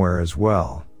somewhere as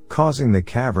well, causing the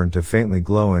cavern to faintly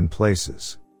glow in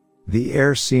places. The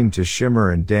air seemed to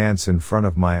shimmer and dance in front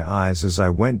of my eyes as I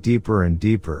went deeper and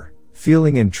deeper,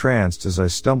 feeling entranced as I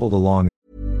stumbled along.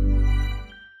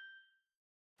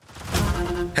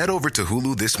 Head over to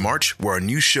Hulu this March, where our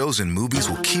new shows and movies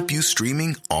will keep you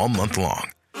streaming all month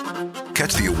long.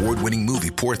 Catch the award-winning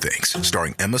movie Poor Things,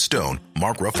 starring Emma Stone,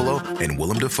 Mark Ruffalo, and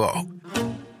Willem Dafoe.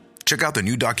 Check out the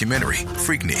new documentary,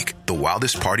 Freaknik, The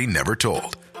Wildest Party Never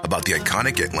Told, about the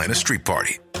iconic Atlanta Street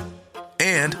Party.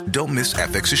 And don't miss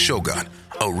FX's Shogun,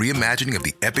 a reimagining of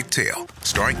the epic tale,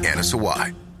 starring Anna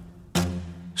Sawai.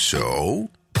 So,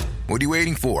 what are you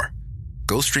waiting for?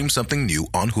 Go stream something new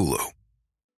on Hulu.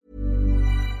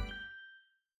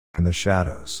 In the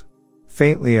shadows.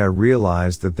 Faintly I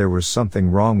realized that there was something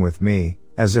wrong with me,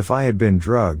 as if I had been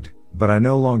drugged, but I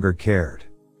no longer cared.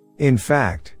 In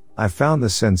fact, I found the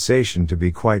sensation to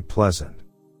be quite pleasant.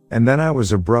 And then I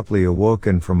was abruptly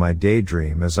awoken from my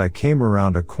daydream as I came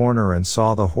around a corner and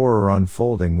saw the horror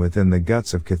unfolding within the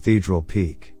guts of Cathedral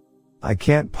Peak. I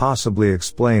can't possibly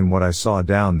explain what I saw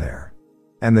down there.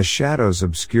 And the shadows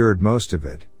obscured most of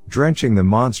it, drenching the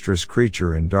monstrous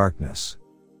creature in darkness.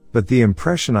 But the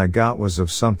impression I got was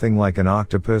of something like an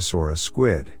octopus or a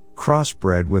squid,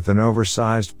 crossbred with an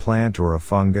oversized plant or a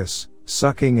fungus,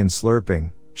 sucking and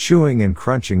slurping, chewing and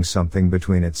crunching something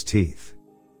between its teeth.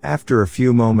 After a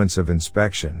few moments of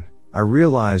inspection, I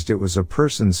realized it was a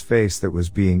person's face that was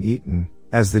being eaten,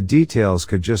 as the details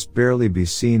could just barely be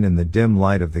seen in the dim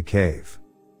light of the cave.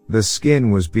 The skin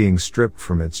was being stripped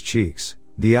from its cheeks,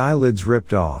 the eyelids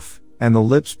ripped off, and the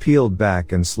lips peeled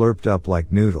back and slurped up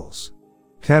like noodles.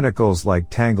 Tentacles like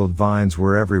tangled vines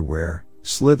were everywhere,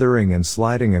 slithering and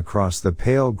sliding across the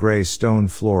pale gray stone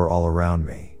floor all around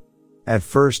me. At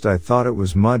first I thought it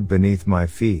was mud beneath my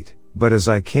feet, but as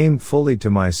I came fully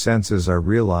to my senses I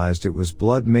realized it was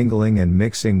blood mingling and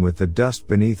mixing with the dust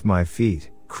beneath my feet,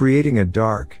 creating a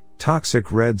dark,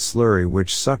 toxic red slurry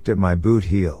which sucked at my boot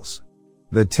heels.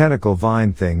 The tentacle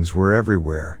vine things were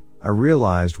everywhere, I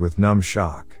realized with numb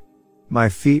shock. My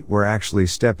feet were actually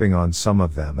stepping on some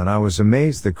of them and I was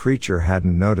amazed the creature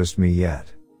hadn't noticed me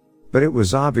yet. But it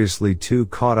was obviously too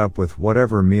caught up with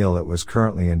whatever meal it was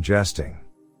currently ingesting.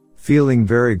 Feeling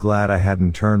very glad I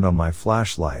hadn't turned on my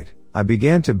flashlight, I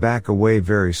began to back away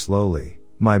very slowly,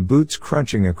 my boots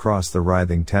crunching across the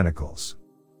writhing tentacles.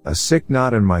 A sick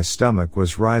knot in my stomach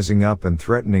was rising up and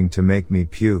threatening to make me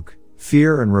puke,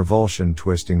 fear and revulsion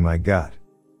twisting my gut.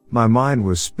 My mind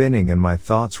was spinning and my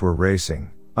thoughts were racing,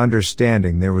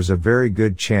 understanding there was a very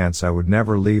good chance I would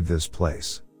never leave this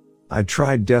place. I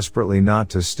tried desperately not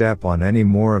to step on any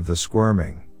more of the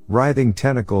squirming, writhing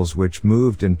tentacles which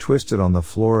moved and twisted on the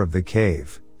floor of the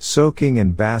cave, soaking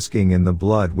and basking in the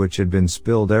blood which had been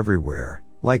spilled everywhere,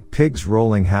 like pigs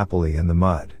rolling happily in the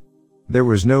mud. There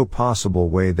was no possible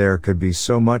way there could be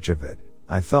so much of it,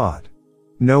 I thought.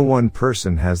 No one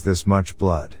person has this much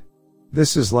blood.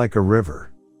 This is like a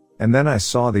river. And then I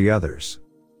saw the others.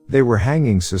 They were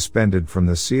hanging suspended from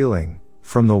the ceiling,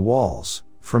 from the walls,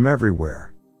 from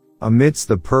everywhere. Amidst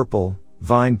the purple,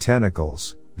 vine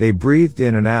tentacles, they breathed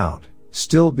in and out,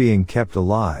 still being kept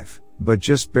alive, but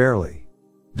just barely.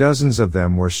 Dozens of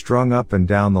them were strung up and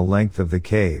down the length of the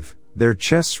cave, their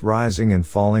chests rising and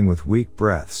falling with weak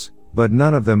breaths, but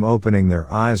none of them opening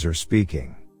their eyes or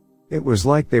speaking. It was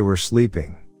like they were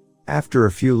sleeping. After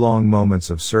a few long moments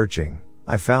of searching,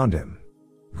 I found him.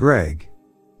 Greg.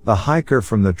 The hiker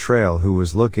from the trail who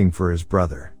was looking for his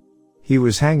brother. He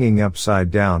was hanging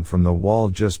upside down from the wall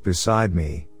just beside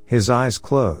me, his eyes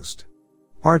closed.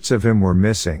 Parts of him were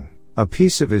missing, a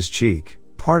piece of his cheek,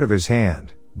 part of his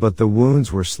hand, but the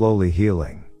wounds were slowly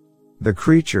healing. The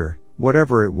creature,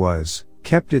 whatever it was,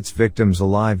 kept its victims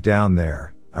alive down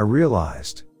there, I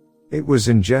realized. It was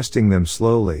ingesting them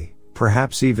slowly,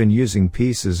 perhaps even using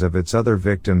pieces of its other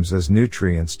victims as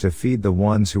nutrients to feed the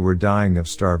ones who were dying of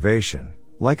starvation.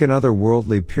 Like an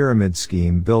otherworldly pyramid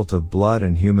scheme built of blood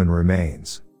and human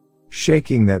remains.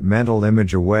 Shaking that mental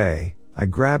image away, I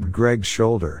grabbed Greg's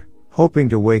shoulder, hoping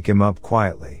to wake him up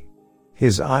quietly.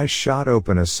 His eyes shot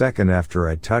open a second after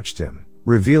I touched him,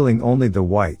 revealing only the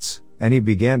whites, and he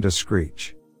began to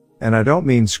screech. And I don't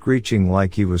mean screeching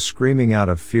like he was screaming out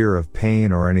of fear of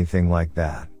pain or anything like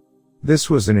that. This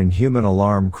was an inhuman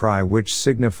alarm cry which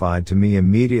signified to me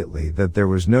immediately that there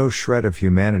was no shred of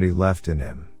humanity left in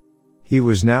him. He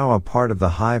was now a part of the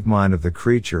hive mind of the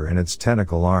creature and its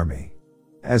tentacle army.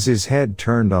 As his head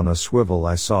turned on a swivel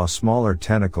I saw smaller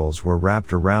tentacles were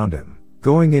wrapped around him,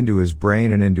 going into his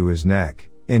brain and into his neck,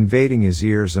 invading his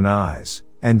ears and eyes,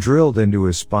 and drilled into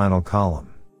his spinal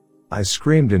column. I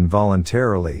screamed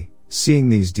involuntarily, seeing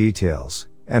these details,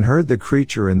 and heard the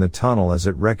creature in the tunnel as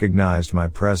it recognized my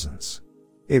presence.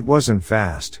 It wasn't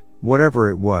fast, whatever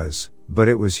it was, but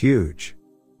it was huge.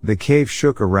 The cave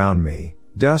shook around me,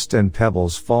 dust and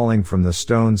pebbles falling from the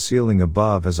stone ceiling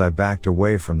above as I backed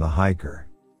away from the hiker.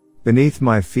 Beneath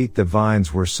my feet the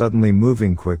vines were suddenly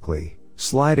moving quickly,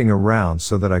 sliding around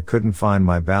so that I couldn't find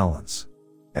my balance.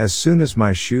 As soon as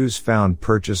my shoes found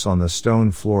purchase on the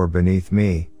stone floor beneath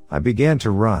me, I began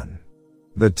to run.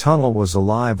 The tunnel was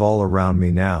alive all around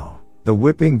me now, the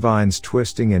whipping vines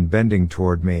twisting and bending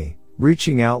toward me,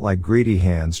 reaching out like greedy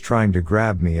hands trying to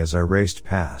grab me as I raced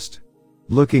past.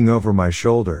 Looking over my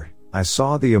shoulder, I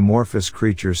saw the amorphous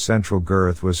creature's central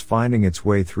girth was finding its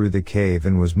way through the cave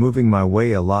and was moving my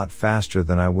way a lot faster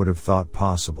than I would have thought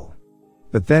possible.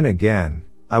 But then again,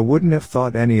 I wouldn't have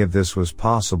thought any of this was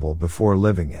possible before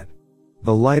living it.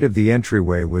 The light of the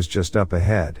entryway was just up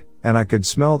ahead, and I could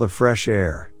smell the fresh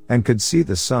air, and could see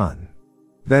the sun.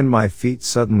 Then my feet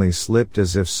suddenly slipped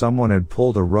as if someone had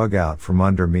pulled a rug out from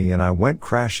under me and I went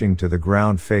crashing to the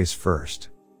ground face first.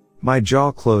 My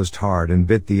jaw closed hard and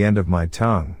bit the end of my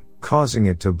tongue, causing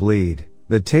it to bleed,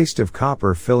 the taste of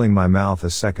copper filling my mouth a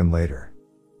second later.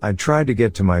 I tried to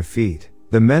get to my feet.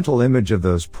 The mental image of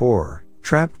those poor,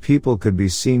 trapped people could be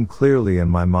seen clearly in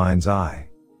my mind's eye.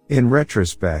 In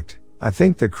retrospect, I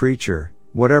think the creature,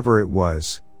 whatever it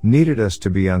was, needed us to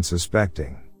be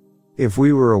unsuspecting. If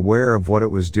we were aware of what it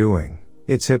was doing,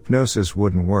 its hypnosis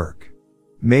wouldn't work.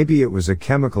 Maybe it was a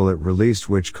chemical it released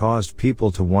which caused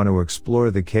people to want to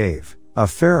explore the cave, a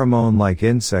pheromone like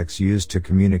insects used to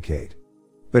communicate.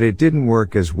 But it didn't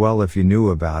work as well if you knew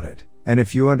about it, and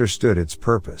if you understood its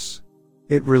purpose.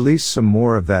 It released some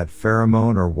more of that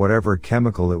pheromone or whatever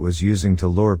chemical it was using to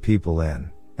lure people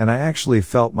in, and I actually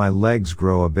felt my legs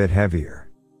grow a bit heavier.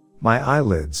 My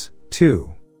eyelids,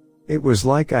 too. It was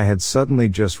like I had suddenly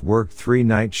just worked 3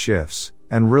 night shifts,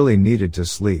 and really needed to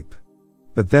sleep.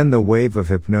 But then the wave of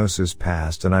hypnosis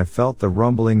passed and I felt the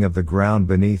rumbling of the ground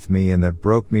beneath me, and that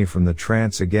broke me from the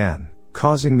trance again,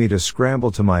 causing me to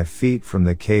scramble to my feet from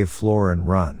the cave floor and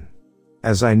run.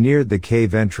 As I neared the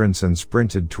cave entrance and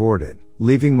sprinted toward it,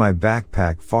 leaving my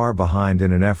backpack far behind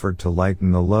in an effort to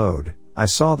lighten the load, I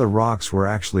saw the rocks were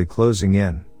actually closing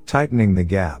in, tightening the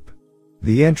gap.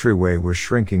 The entryway was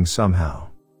shrinking somehow.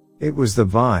 It was the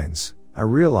vines, I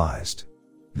realized.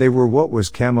 They were what was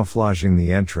camouflaging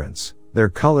the entrance, their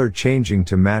color changing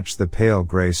to match the pale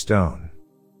gray stone.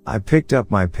 I picked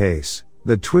up my pace,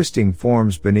 the twisting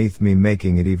forms beneath me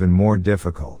making it even more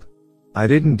difficult. I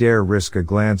didn't dare risk a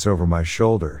glance over my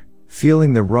shoulder,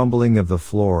 feeling the rumbling of the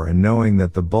floor and knowing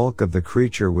that the bulk of the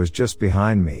creature was just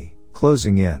behind me,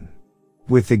 closing in.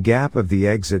 With the gap of the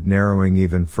exit narrowing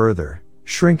even further,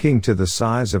 shrinking to the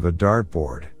size of a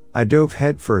dartboard, I dove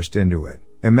headfirst into it,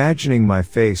 imagining my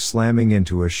face slamming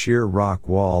into a sheer rock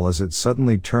wall as it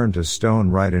suddenly turned to stone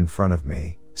right in front of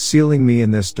me, sealing me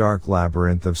in this dark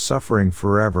labyrinth of suffering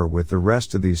forever with the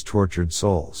rest of these tortured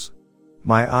souls.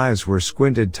 My eyes were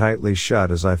squinted tightly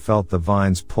shut as I felt the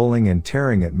vines pulling and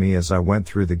tearing at me as I went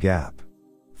through the gap.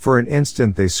 For an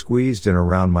instant they squeezed in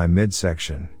around my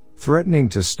midsection, threatening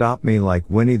to stop me like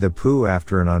Winnie the Pooh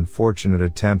after an unfortunate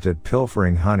attempt at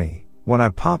pilfering honey, when I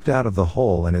popped out of the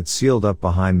hole and it sealed up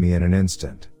behind me in an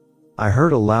instant. I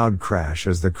heard a loud crash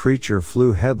as the creature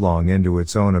flew headlong into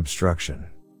its own obstruction.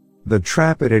 The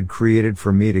trap it had created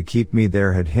for me to keep me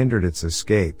there had hindered its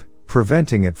escape,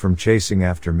 preventing it from chasing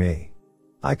after me.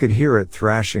 I could hear it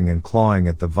thrashing and clawing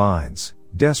at the vines,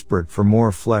 desperate for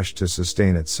more flesh to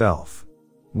sustain itself.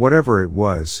 Whatever it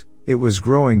was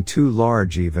growing too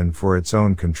large even for its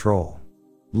own control.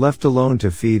 Left alone to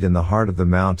feed in the heart of the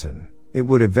mountain, it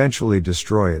would eventually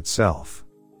destroy itself.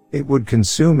 It would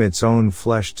consume its own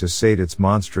flesh to sate its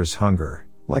monstrous hunger,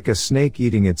 like a snake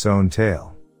eating its own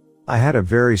tail. I had a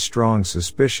very strong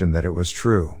suspicion that it was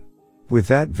true. With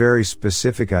that very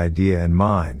specific idea in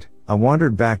mind, I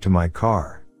wandered back to my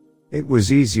car. It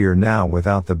was easier now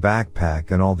without the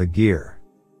backpack and all the gear.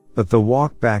 But the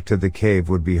walk back to the cave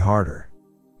would be harder.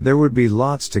 There would be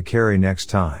lots to carry next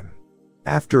time.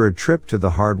 After a trip to the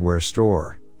hardware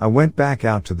store, I went back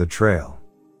out to the trail.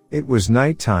 It was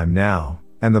nighttime now,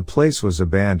 and the place was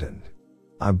abandoned.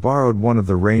 I borrowed one of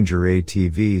the Ranger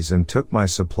ATVs and took my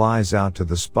supplies out to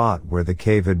the spot where the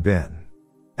cave had been.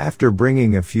 After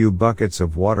bringing a few buckets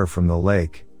of water from the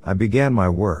lake, I began my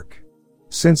work.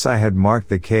 Since I had marked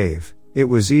the cave, it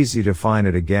was easy to find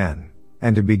it again,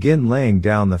 and to begin laying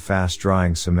down the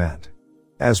fast-drying cement.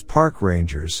 As park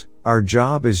rangers, Our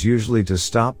job is usually to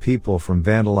stop people from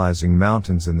vandalizing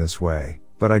mountains in this way,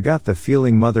 but I got the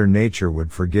feeling Mother Nature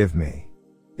would forgive me.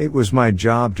 It was my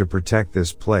job to protect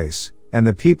this place, and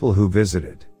the people who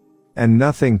visited. And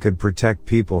nothing could protect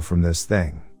people from this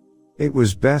thing. It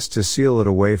was best to seal it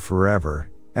away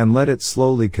forever, and let it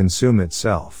slowly consume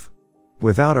itself.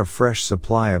 Without a fresh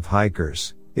supply of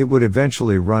hikers, it would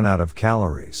eventually run out of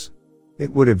calories.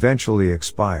 It would eventually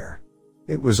expire.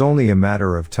 It was only a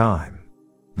matter of time.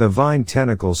 The vine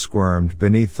tentacles squirmed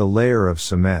beneath the layer of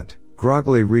cement,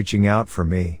 groggily reaching out for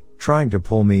me, trying to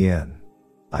pull me in.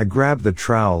 I grabbed the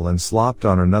trowel and slopped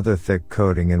on another thick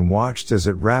coating and watched as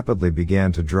it rapidly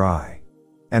began to dry.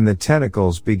 And the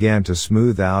tentacles began to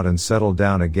smooth out and settle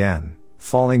down again,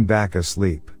 falling back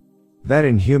asleep. That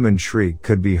inhuman shriek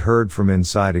could be heard from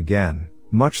inside again,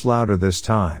 much louder this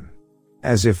time.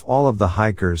 As if all of the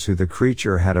hikers who the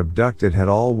creature had abducted had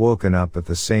all woken up at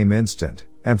the same instant,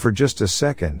 and for just a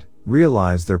second,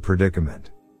 realized their predicament.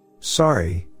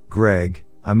 "Sorry, Greg,"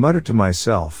 I muttered to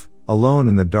myself, alone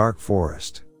in the dark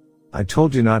forest. "I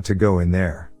told you not to go in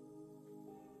there."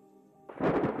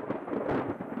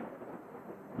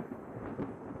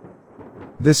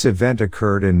 This event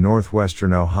occurred in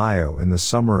northwestern Ohio in the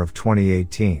summer of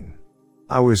 2018.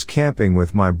 I was camping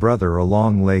with my brother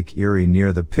along Lake Erie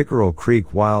near the Pickerel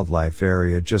Creek Wildlife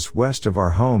Area just west of our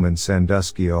home in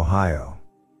Sandusky, Ohio.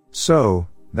 So,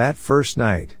 that first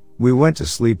night, we went to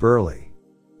sleep early.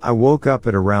 I woke up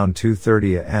at around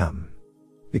 2:30 a.m.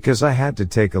 because I had to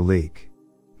take a leak.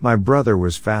 My brother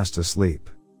was fast asleep.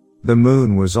 The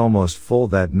moon was almost full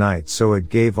that night, so it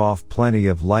gave off plenty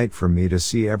of light for me to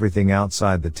see everything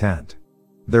outside the tent.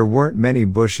 There weren't many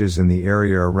bushes in the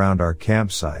area around our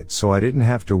campsite, so I didn't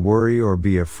have to worry or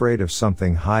be afraid of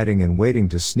something hiding and waiting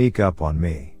to sneak up on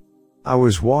me. I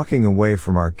was walking away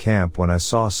from our camp when I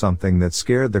saw something that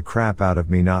scared the crap out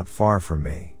of me not far from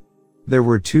me. There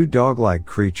were two dog-like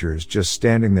creatures just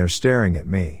standing there staring at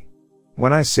me.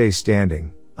 When I say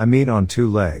standing, I mean on two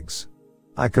legs.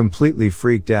 I completely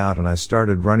freaked out and I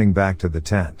started running back to the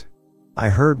tent. I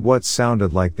heard what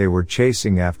sounded like they were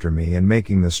chasing after me and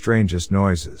making the strangest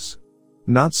noises.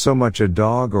 Not so much a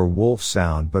dog or wolf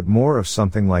sound, but more of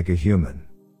something like a human.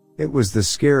 It was the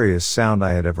scariest sound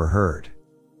I had ever heard.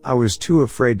 I was too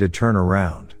afraid to turn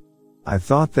around. I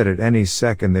thought that at any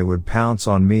second they would pounce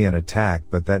on me and attack,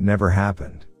 but that never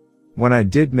happened. When I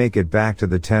did make it back to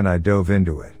the tent, I dove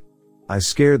into it. I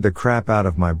scared the crap out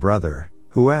of my brother,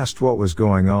 who asked what was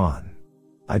going on.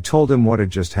 I told him what had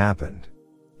just happened.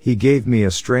 He gave me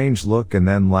a strange look and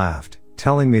then laughed,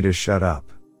 telling me to shut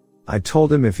up. I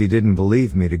told him if he didn't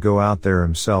believe me to go out there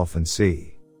himself and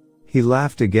see. He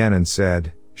laughed again and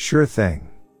said, "Sure thing.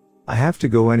 I have to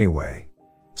go anyway."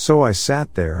 So I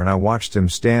sat there and I watched him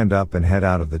stand up and head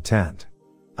out of the tent.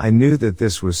 I knew that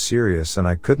this was serious and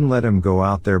I couldn't let him go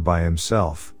out there by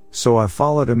himself, so I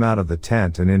followed him out of the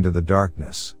tent and into the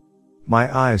darkness.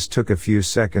 My eyes took a few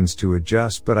seconds to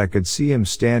adjust, but I could see him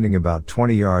standing about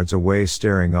 20 yards away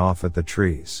staring off at the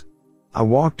trees. I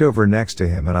walked over next to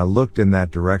him and I looked in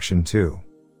that direction too.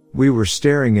 We were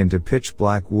staring into pitch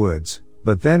black woods,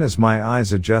 but then as my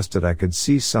eyes adjusted I could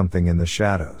see something in the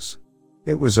shadows.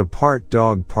 It was a part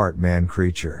dog, part man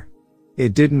creature.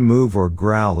 It didn't move or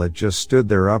growl, it just stood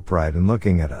there upright and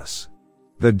looking at us.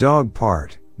 The dog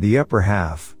part, the upper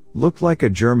half, looked like a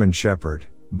German shepherd,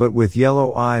 but with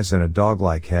yellow eyes and a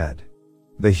dog-like head.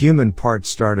 The human part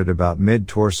started about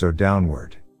mid-torso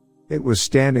downward. It was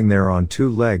standing there on two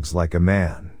legs like a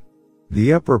man.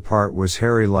 The upper part was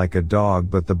hairy like a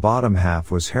dog, but the bottom half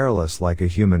was hairless like a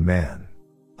human man.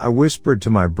 I whispered to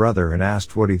my brother and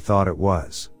asked what he thought it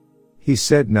was. He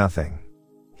said nothing.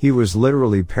 He was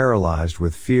literally paralyzed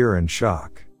with fear and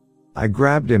shock. I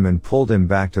grabbed him and pulled him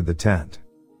back to the tent.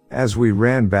 As we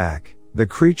ran back, the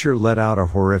creature let out a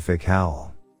horrific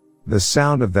howl. The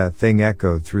sound of that thing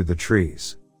echoed through the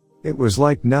trees. It was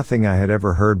like nothing I had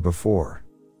ever heard before.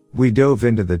 We dove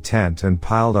into the tent and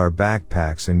piled our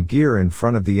backpacks and gear in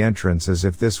front of the entrance as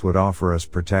if this would offer us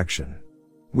protection.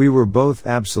 We were both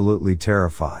absolutely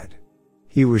terrified.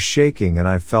 He was shaking and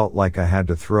I felt like I had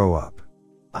to throw up.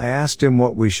 I asked him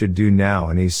what we should do now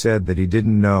and he said that he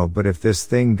didn't know, but if this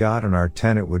thing got in our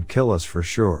tent it would kill us for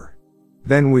sure.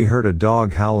 Then we heard a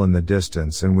dog howl in the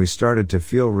distance and we started to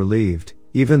feel relieved,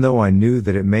 even though I knew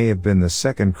that it may have been the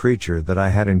second creature that I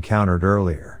had encountered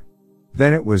earlier.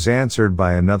 Then it was answered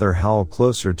by another howl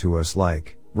closer to us,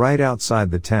 like, right outside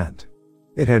the tent.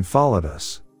 It had followed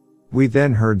us. We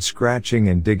then heard scratching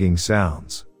and digging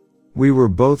sounds. We were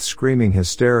both screaming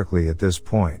hysterically at this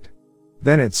point.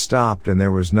 Then it stopped and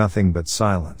there was nothing but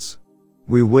silence.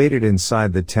 We waited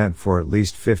inside the tent for at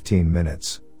least 15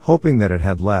 minutes, hoping that it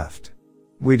had left.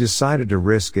 We decided to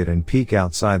risk it and peek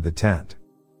outside the tent.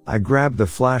 I grabbed the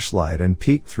flashlight and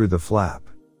peeked through the flap.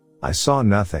 I saw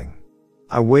nothing.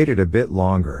 I waited a bit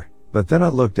longer, but then I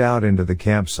looked out into the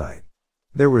campsite.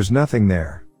 There was nothing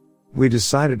there. We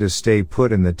decided to stay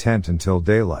put in the tent until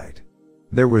daylight.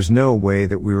 There was no way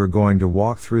that we were going to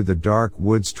walk through the dark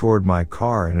woods toward my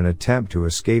car in an attempt to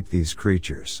escape these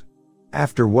creatures.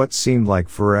 After what seemed like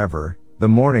forever, the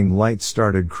morning light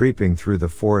started creeping through the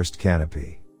forest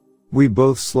canopy. We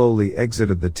both slowly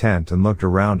exited the tent and looked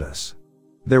around us.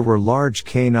 There were large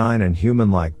canine and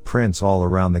human-like prints all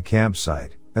around the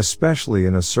campsite, especially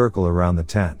in a circle around the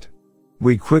tent.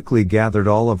 We quickly gathered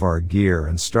all of our gear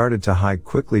and started to hike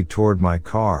quickly toward my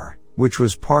car, which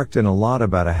was parked in a lot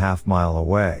about a half-mile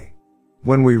away.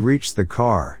 When we reached the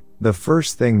car, the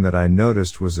first thing that I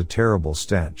noticed was a terrible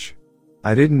stench.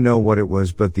 I didn't know what it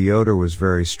was, but the odor was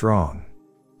very strong.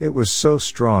 It was so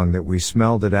strong that we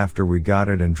smelled it after we got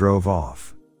it and drove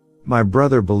off. My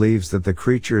brother believes that the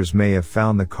creatures may have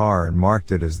found the car and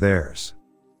marked it as theirs.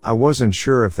 I wasn't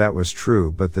sure if that was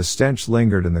true, but the stench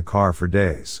lingered in the car for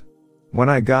days. When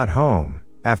I got home,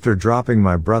 after dropping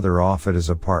my brother off at his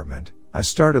apartment, I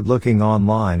started looking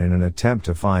online in an attempt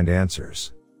to find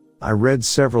answers. I read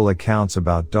several accounts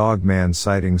about Dogman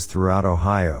sightings throughout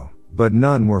Ohio, but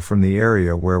none were from the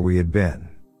area where we had been.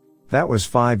 That was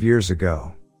 5 years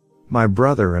ago. My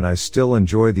brother and I still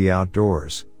enjoy the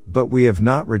outdoors, but we have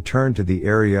not returned to the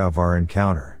area of our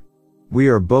encounter. We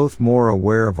are both more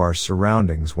aware of our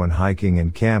surroundings when hiking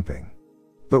and camping.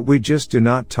 But we just do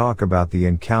not talk about the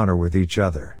encounter with each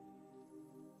other.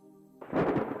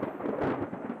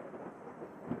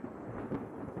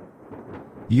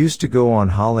 Used to go on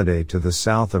holiday to the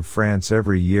south of France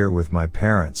every year with my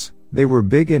parents. They were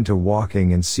big into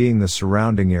walking and seeing the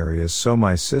surrounding areas, so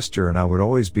my sister and I would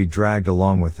always be dragged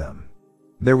along with them.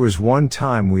 There was one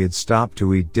time we had stopped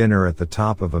to eat dinner at the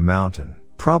top of a mountain,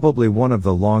 probably one of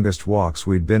the longest walks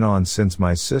we'd been on since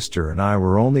my sister and I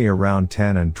were only around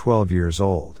 10 and 12 years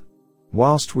old.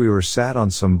 Whilst we were sat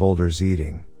on some boulders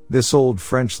eating, this old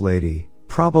French lady,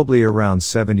 probably around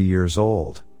 70 years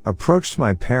old, approached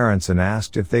my parents and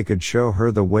asked if they could show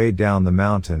her the way down the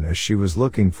mountain as she was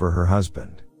looking for her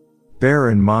husband.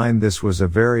 Bear in mind this was a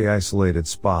very isolated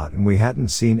spot and we hadn't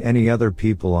seen any other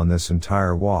people on this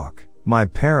entire walk. My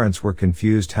parents were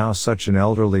confused how such an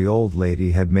elderly old lady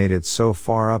had made it so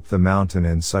far up the mountain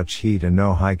in such heat and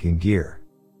no hiking gear.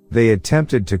 They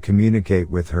attempted to communicate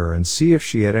with her and see if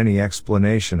she had any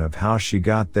explanation of how she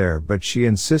got there, but she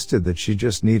insisted that she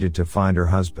just needed to find her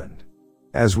husband.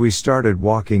 As we started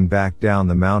walking back down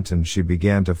the mountain, she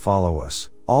began to follow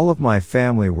us. All of my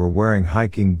family were wearing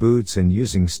hiking boots and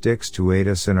using sticks to aid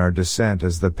us in our descent,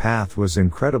 as the path was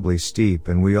incredibly steep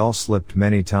and we all slipped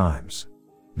many times.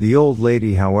 The old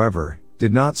lady, however,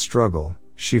 did not struggle.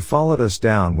 She followed us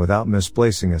down without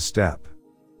misplacing a step.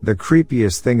 The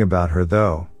creepiest thing about her,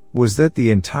 though, was that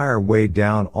the entire way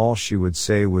down all she would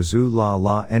say was "ooh la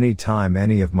la" anytime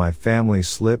any of my family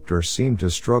slipped or seemed to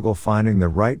struggle finding the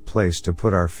right place to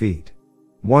put our feet.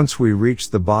 Once we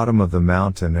reached the bottom of the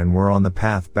mountain and were on the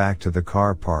path back to the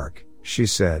car park, she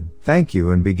said, "Thank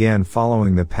you," and began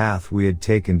following the path we had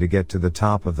taken to get to the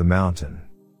top of the mountain.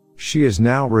 She is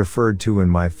now referred to in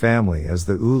my family as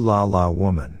the "ooh la la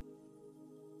woman."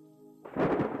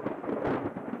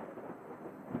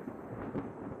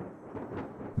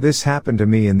 This happened to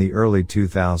me in the early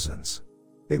 2000s.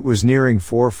 It was nearing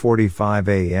 4:45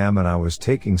 a.m. and I was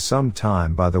taking some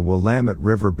time by the Willamette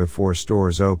River before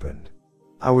stores opened.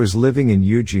 I was living in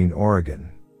Eugene,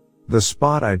 Oregon. The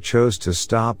spot I chose to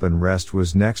stop and rest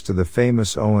was next to the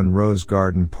famous Owen Rose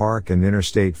Garden Park, and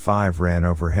Interstate 5 ran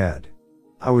overhead.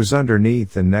 I was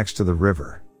underneath and next to the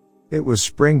river. It was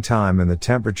springtime and the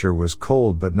temperature was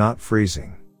cold but not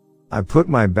freezing. I put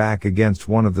my back against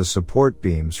one of the support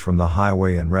beams from the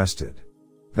highway and rested.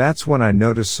 That's when I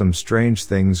noticed some strange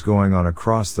things going on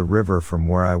across the river from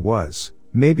where I was,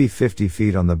 maybe 50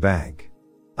 feet on the bank.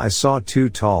 I saw two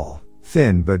tall,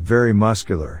 thin but very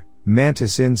muscular,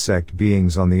 mantis insect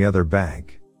beings on the other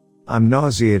bank. I'm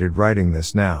nauseated writing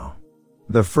this now.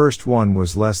 The first one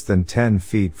was less than 10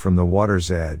 feet from the water's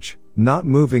edge, not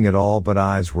moving at all, but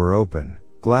eyes were open,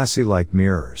 glassy like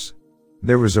mirrors.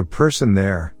 There was a person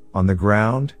there, on the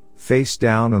ground, face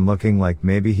down and looking like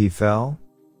maybe he fell.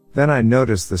 Then I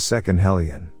noticed the second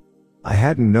hellion. I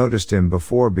hadn't noticed him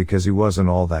before because he wasn't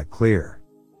all that clear.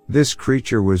 This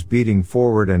creature was beating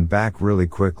forward and back really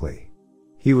quickly.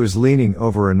 He was leaning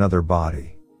over another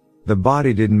body. The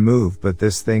body didn't move, but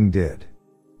this thing did.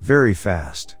 Very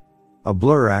fast. A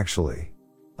blur, actually.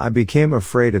 I became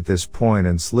afraid at this point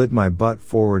and slid my butt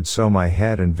forward so my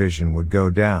head and vision would go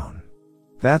down.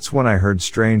 That's when I heard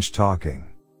strange talking.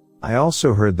 I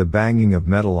also heard the banging of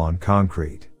metal on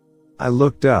concrete. I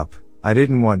looked up, I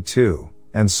didn't want to,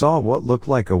 and saw what looked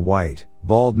like a white,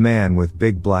 bald man with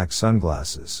big black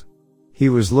sunglasses. He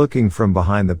was looking from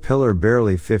behind the pillar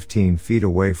barely 15 feet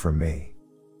away from me.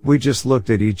 We just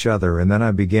looked at each other and then I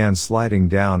began sliding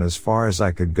down as far as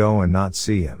I could go and not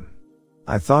see him.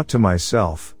 I thought to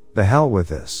myself, the hell with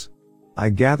this. I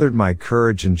gathered my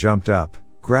courage and jumped up,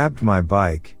 grabbed my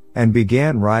bike, and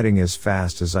began riding as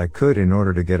fast as I could in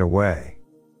order to get away.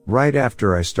 Right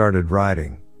after I started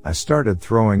riding, I started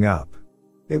throwing up.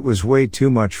 It was way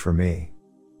too much for me.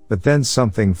 But then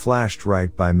something flashed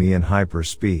right by me in hyper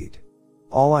speed.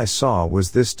 All I saw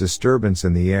was this disturbance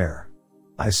in the air.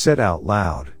 I said out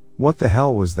loud, "What the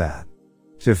hell was that?"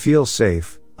 To feel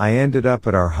safe, I ended up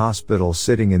at our hospital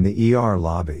sitting in the ER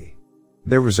lobby.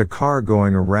 There was a car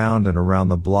going around and around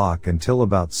the block until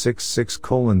about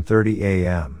 6:30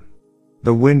 a.m.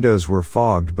 The windows were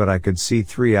fogged but I could see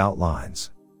 3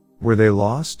 outlines. Were they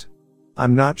lost?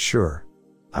 I'm not sure.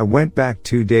 I went back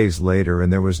 2 days later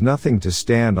and there was nothing to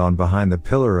stand on behind the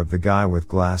pillar of the guy with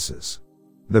glasses.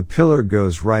 The pillar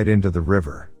goes right into the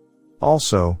river.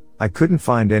 Also, I couldn't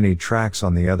find any tracks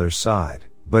on the other side,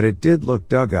 but it did look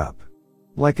dug up.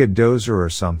 Like a dozer or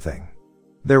something.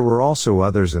 There were also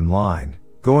others in line,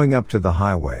 going up to the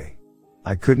highway.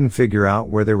 I couldn't figure out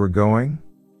where they were going.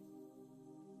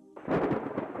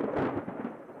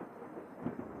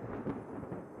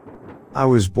 I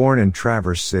was born in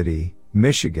Traverse City,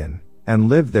 Michigan, and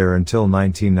lived there until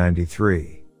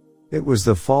 1993. It was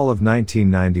the fall of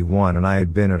 1991 and I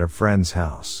had been at a friend's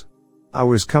house. I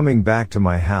was coming back to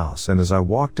my house and as I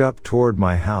walked up toward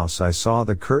my house I saw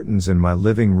the curtains in my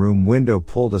living room window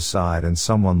pulled aside and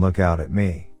someone look out at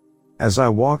me. As I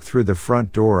walked through the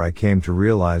front door I came to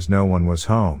realize no one was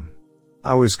home.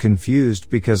 I was confused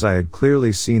because I had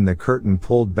clearly seen the curtain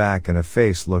pulled back and a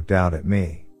face looked out at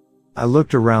me. I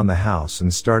looked around the house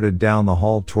and started down the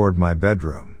hall toward my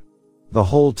bedroom. The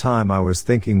whole time I was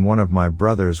thinking one of my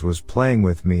brothers was playing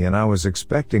with me and I was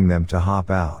expecting them to hop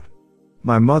out.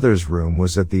 My mother's room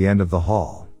was at the end of the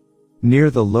hall. Near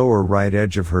the lower right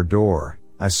edge of her door,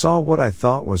 I saw what I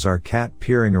thought was our cat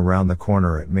peering around the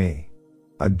corner at me.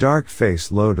 A dark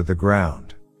face low to the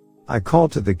ground. I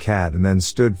called to the cat and then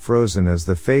stood frozen as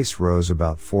the face rose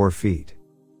about 4 feet.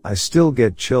 I still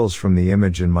get chills from the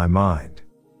image in my mind.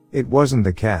 It wasn't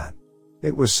the cat.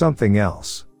 It was something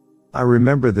else. I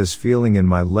remember this feeling in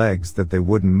my legs that they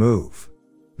wouldn't move.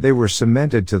 They were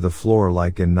cemented to the floor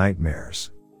like in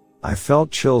nightmares. I felt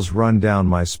chills run down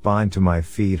my spine to my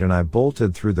feet and I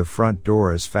bolted through the front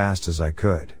door as fast as I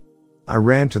could. I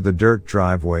ran to the dirt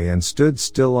driveway and stood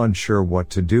still unsure what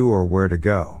to do or where to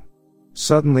go.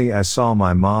 Suddenly I saw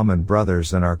my mom and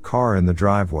brothers and our car in the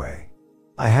driveway.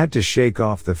 I had to shake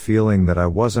off the feeling that I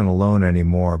wasn't alone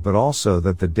anymore but also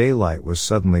that the daylight was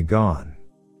suddenly gone.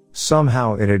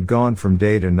 Somehow it had gone from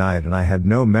day to night and I had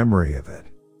no memory of it.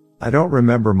 I don't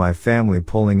remember my family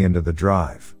pulling into the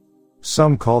drive.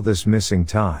 Some call this missing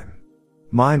time.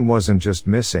 Mine wasn't just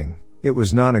missing, it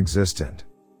was non-existent.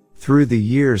 Through the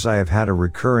years I have had a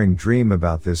recurring dream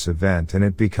about this event and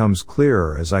it becomes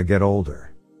clearer as I get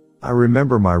older. I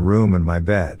remember my room and my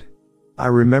bed. I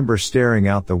remember staring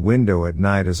out the window at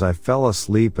night as I fell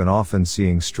asleep and often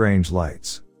seeing strange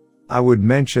lights. I would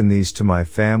mention these to my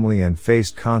family and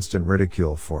faced constant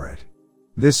ridicule for it.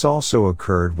 This also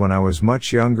occurred when I was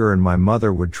much younger and my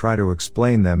mother would try to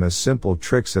explain them as simple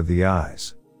tricks of the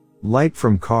eyes. Light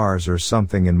from cars or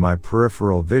something in my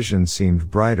peripheral vision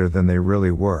seemed brighter than they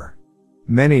really were.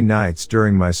 Many nights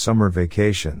during my summer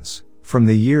vacations, from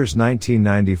the years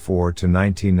 1994 to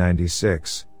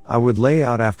 1996, I would lay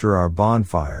out after our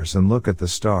bonfires and look at the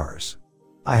stars.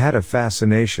 I had a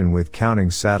fascination with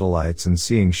counting satellites and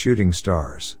seeing shooting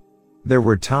stars. There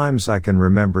were times I can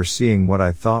remember seeing what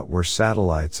I thought were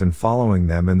satellites and following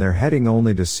them in their heading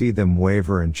only to see them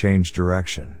waver and change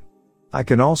direction. I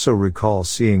can also recall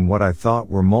seeing what I thought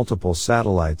were multiple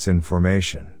satellites in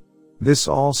formation. This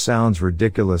all sounds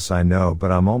ridiculous, I know,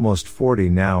 but I'm almost 40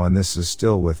 now and this is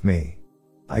still with me.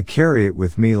 I carry it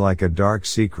with me like a dark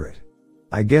secret.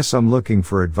 I guess I'm looking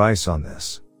for advice on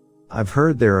this. I've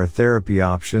heard there are therapy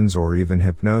options or even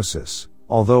hypnosis,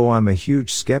 although I'm a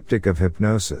huge skeptic of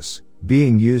hypnosis,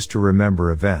 being used to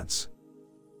remember events.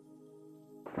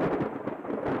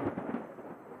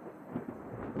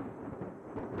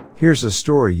 Here's a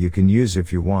story you can use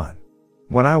if you want.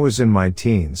 When I was in my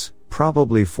teens,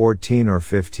 probably 14 or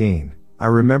 15, I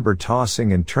remember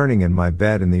tossing and turning in my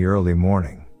bed in the early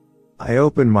morning. I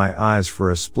opened my eyes for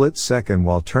a split second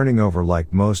while turning over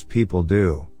like most people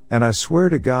do, and I swear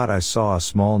to God I saw a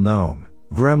small gnome,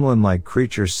 gremlin-like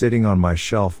creature sitting on my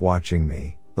shelf watching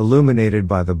me, illuminated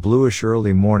by the bluish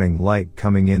early morning light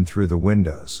coming in through the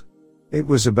windows. It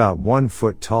was about 1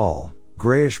 foot tall,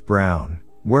 grayish brown,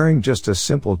 wearing just a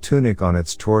simple tunic on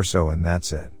its torso and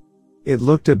that's it. It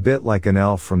looked a bit like an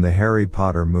elf from the Harry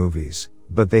Potter movies,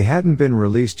 but they hadn't been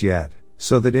released yet,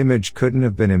 so that image couldn't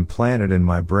have been implanted in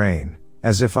my brain,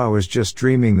 as if I was just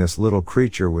dreaming this little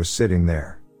creature was sitting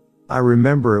there. I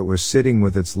remember it was sitting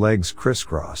with its legs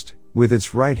crisscrossed, with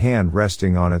its right hand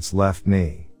resting on its left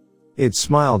knee. It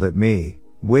smiled at me,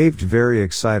 waved very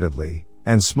excitedly,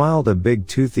 and smiled a big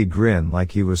toothy grin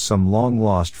like he was some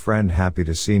long-lost friend happy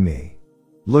to see me.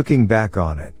 Looking back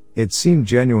on it, it seemed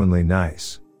genuinely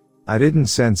nice. I didn't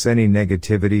sense any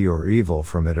negativity or evil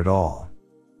from it at all.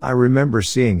 I remember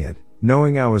seeing it,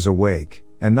 knowing I was awake,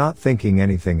 and not thinking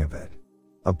anything of it.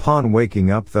 Upon waking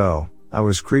up though, I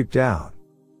was creeped out.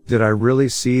 Did I really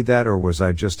see that, or was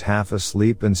I just half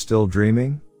asleep and still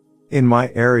dreaming? In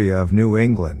my area of New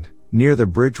England, near the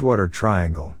Bridgewater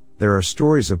Triangle, there are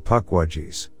stories of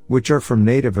pukwudgies, which are from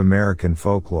Native American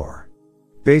folklore.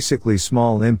 Basically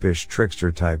small impish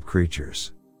trickster type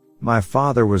creatures. My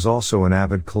father was also an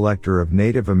avid collector of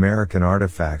Native American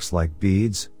artifacts like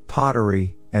beads,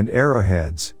 pottery, and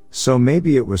arrowheads, so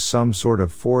maybe it was some sort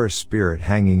of forest spirit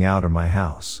hanging out in my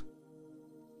house.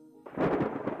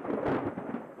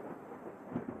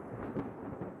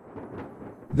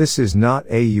 This is not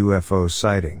a UFO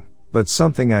sighting, but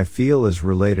something I feel is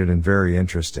related and very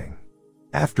interesting.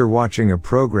 After watching a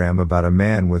program about a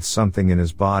man with something in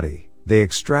his body, they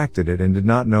extracted it and did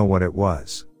not know what it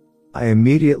was. I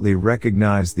immediately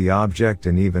recognized the object,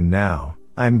 and even now,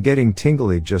 I'm getting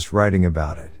tingly just writing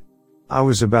about it. I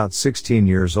was about 16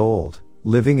 years old,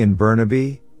 living in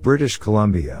Burnaby, British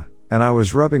Columbia, and I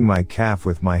was rubbing my calf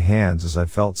with my hands as I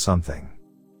felt something.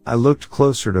 I looked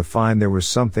closer to find there was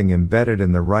something embedded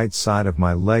in the right side of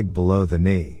my leg below the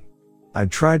knee. I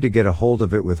tried to get a hold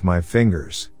of it with my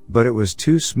fingers, but it was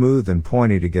too smooth and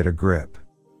pointy to get a grip.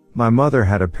 My mother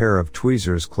had a pair of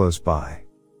tweezers close by.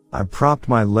 I propped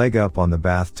my leg up on the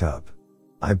bathtub.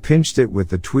 I pinched it with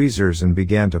the tweezers and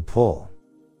began to pull.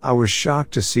 I was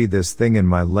shocked to see this thing in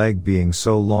my leg being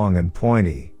so long and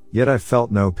pointy, yet I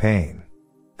felt no pain.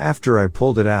 After I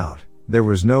pulled it out, there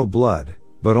was no blood,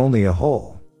 but only a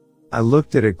hole. I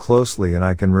looked at it closely and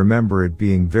I can remember it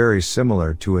being very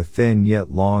similar to a thin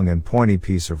yet long and pointy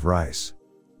piece of rice.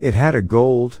 It had a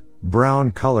gold,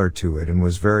 brown color to it and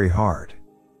was very hard.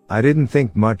 I didn't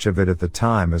think much of it at the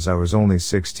time as I was only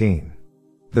 16.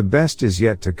 The best is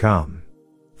yet to come.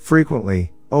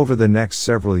 Frequently, over the next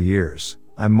several years,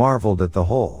 I marveled at the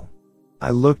hole.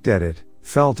 I looked at it,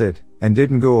 felt it, and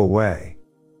didn't go away.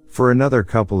 For another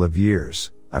couple of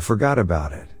years, I forgot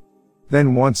about it.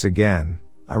 Then once again,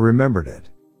 I remembered it.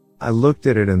 I looked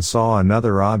at it and saw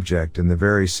another object in the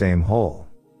very same hole.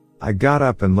 I got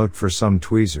up and looked for some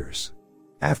tweezers.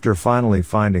 After finally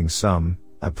finding some,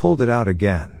 I pulled it out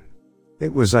again.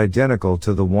 It was identical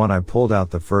to the one I pulled out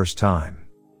the first time.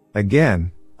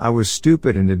 Again, I was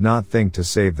stupid and did not think to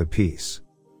save the piece.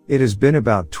 It has been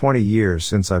about 20 years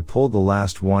since I pulled the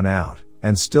last one out,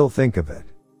 and still think of it.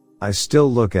 I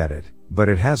still look at it, but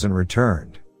it hasn't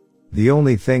returned. The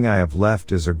only thing I have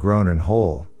left is a groaning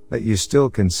hole that you still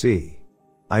can see.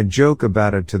 I joke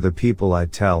about it to the people I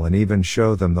tell and even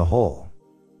show them the hole.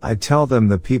 I tell them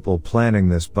the people planning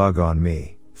this bug on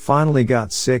me finally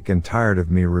got sick and tired of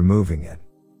me removing it.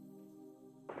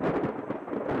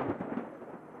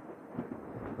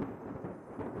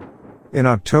 In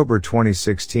October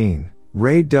 2016,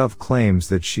 Ray Dove claims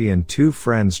that she and 2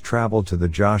 friends traveled to the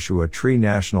Joshua Tree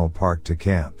National Park to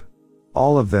camp.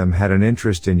 All of them had an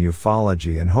interest in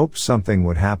ufology and hoped something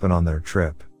would happen on their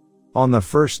trip. On the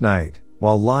first night,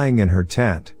 while lying in her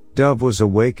tent, Dove was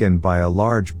awakened by a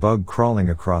large bug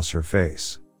crawling across her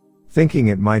face. Thinking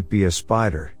it might be a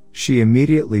spider, she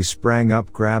immediately sprang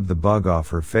up, grabbed the bug off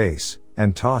her face,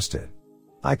 and tossed it.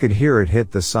 I could hear it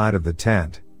hit the side of the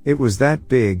tent. It was that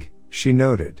big, she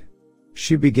noted.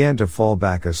 She began to fall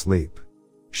back asleep.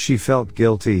 She felt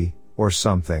guilty, or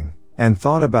something, and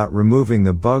thought about removing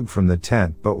the bug from the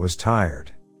tent but was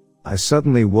tired. I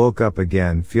suddenly woke up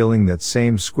again feeling that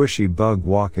same squishy bug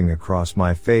walking across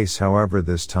my face. However,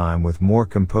 this time with more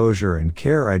composure and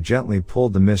care, I gently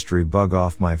pulled the mystery bug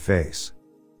off my face.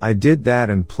 I did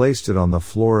that and placed it on the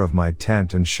floor of my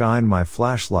tent and shined my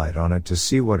flashlight on it to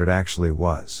see what it actually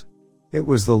was. It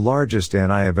was the largest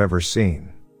ant I have ever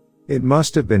seen. It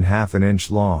must have been half an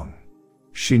inch long.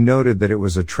 She noted that it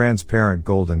was a transparent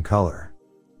golden color.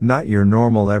 Not your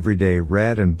normal everyday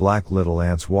red and black little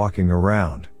ants walking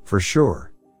around, for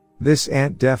sure. This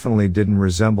ant definitely didn't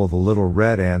resemble the little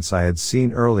red ants I had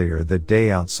seen earlier that day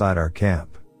outside our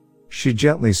camp. She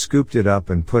gently scooped it up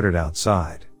and put it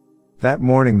outside. That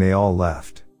morning they all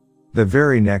left. The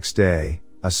very next day,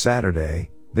 a Saturday,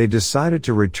 they decided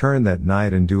to return that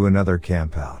night and do another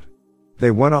campout. They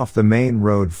went off the main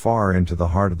road far into the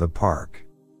heart of the park.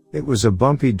 It was a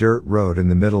bumpy dirt road in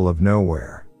the middle of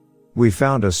nowhere. We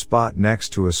found a spot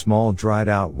next to a small dried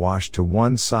out wash to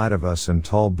one side of us and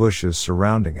tall bushes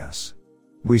surrounding us.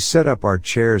 We set up our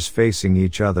chairs facing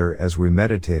each other as we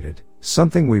meditated,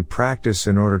 something we practice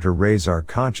in order to raise our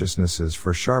consciousnesses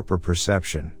for sharper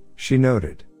perception, she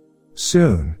noted.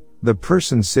 Soon, the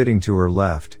person sitting to her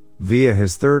left, via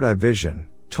his third eye vision,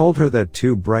 told her that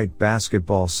two bright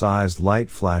basketball-sized light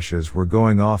flashes were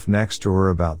going off next to her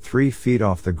about 3 feet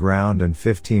off the ground and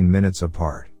 15 minutes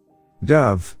apart.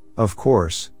 Dove, of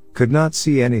course, could not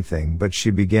see anything, but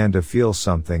she began to feel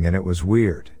something, and it was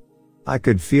weird. I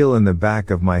could feel in the back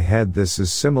of my head this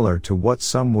is similar to what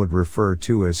some would refer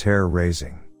to as hair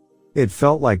raising. It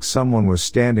felt like someone was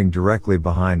standing directly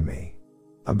behind me.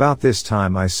 About this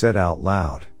time I said out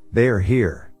loud, "They are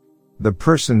here." The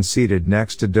person seated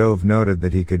next to Dove noted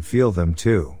that he could feel them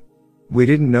too. We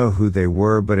didn't know who they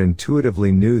were, but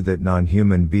intuitively knew that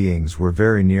non-human beings were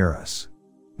very near us.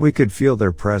 We could feel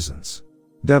their presence.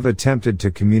 Dove attempted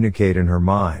to communicate in her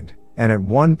mind, and at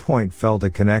one point felt a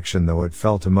connection, though it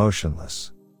felt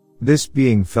emotionless. This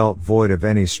being felt void of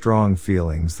any strong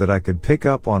feelings that I could pick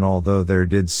up on, although there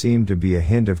did seem to be a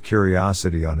hint of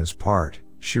curiosity on his part,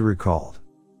 she recalled.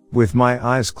 With my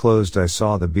eyes closed I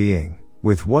saw the being,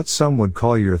 with what some would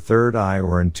call your third eye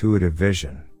or intuitive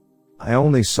vision. I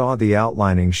only saw the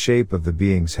outlining shape of the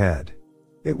being's head.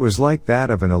 It was like that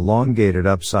of an elongated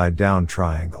upside-down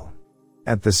triangle.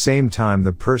 At the same time,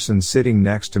 the person sitting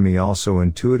next to me also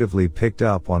intuitively picked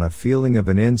up on a feeling of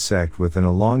an insect with an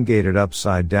elongated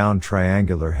upside-down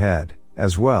triangular head,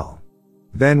 as well.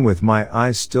 Then, with my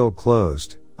eyes still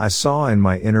closed, I saw in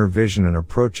my inner vision an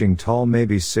approaching tall,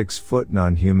 maybe 6-foot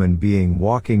non-human being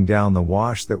walking down the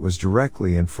wash that was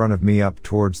directly in front of me up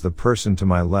towards the person to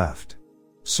my left.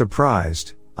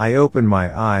 Surprised, I opened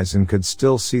my eyes and could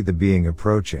still see the being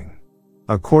approaching.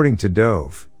 According to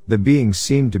Dove, the being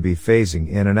seemed to be phasing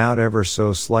in and out ever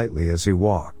so slightly as he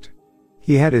walked.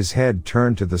 He had his head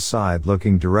turned to the side,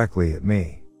 looking directly at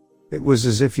me. It was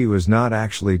as if he was not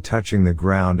actually touching the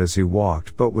ground as he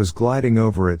walked, but was gliding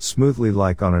over it smoothly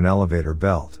like on an elevator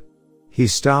belt. He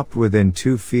stopped within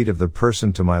 2 feet of the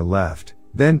person to my left,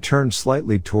 then turned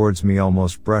slightly towards me,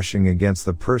 almost brushing against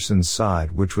the person's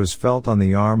side, which was felt on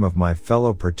the arm of my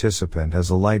fellow participant as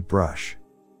a light brush.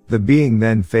 The being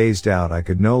then phased out. I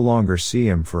could no longer see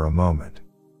him for a moment.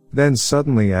 Then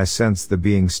suddenly I sensed the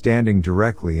being standing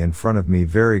directly in front of me,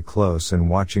 very close and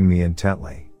watching me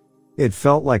intently. It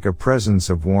felt like a presence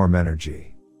of warm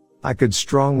energy. I could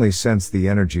strongly sense the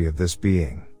energy of this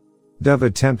being. Dove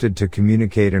attempted to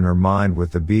communicate in her mind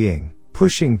with the being,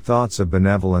 pushing thoughts of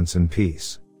benevolence and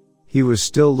peace. He was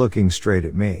still looking straight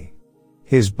at me.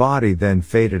 His body then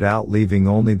faded out, leaving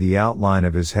only the outline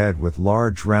of his head with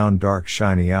large, round, dark,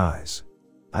 shiny eyes.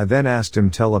 I then asked him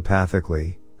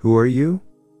telepathically, "Who are you?"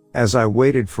 As I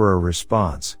waited for a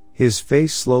response, his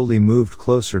face slowly moved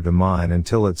closer to mine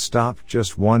until it stopped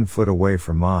just 1 foot away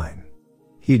from mine.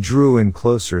 He drew in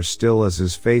closer still as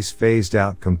his face phased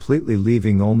out completely,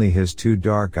 leaving only his 2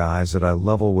 dark eyes at eye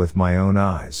level with my own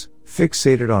eyes,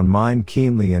 fixated on mine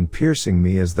keenly and piercing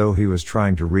me as though he was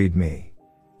trying to read me.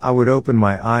 I would open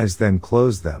my eyes, then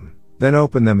close them, then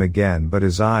open them again, but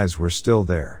his eyes were still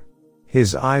there.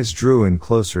 His eyes drew in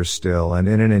closer still, and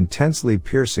in an intensely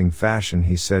piercing fashion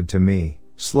he said to me,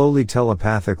 slowly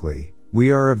telepathically,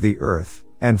 "We are of the earth,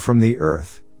 and from the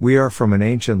earth, we are from an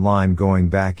ancient line going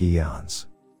back eons."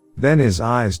 Then his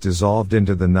eyes dissolved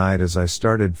into the night as I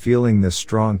started feeling this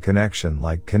strong connection,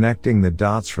 like connecting the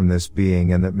dots from this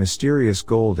being and that mysterious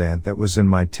gold ant that was in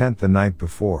my tent the night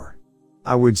before.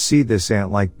 I would see this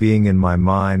ant-like being in my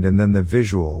mind, and then the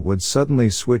visual would suddenly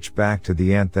switch back to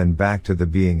the ant, then back to the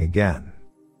being again.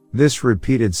 This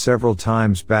repeated several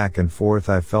times back and forth.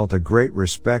 I felt a great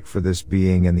respect for this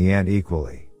being and the ant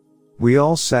equally. We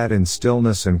all sat in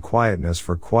stillness and quietness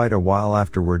for quite a while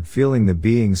afterward, feeling the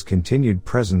being's continued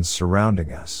presence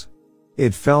surrounding us.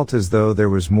 It felt as though there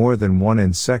was more than one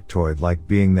insectoid-like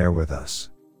being there with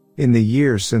us. In the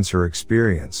years since her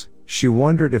experience, she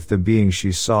wondered if the being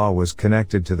she saw was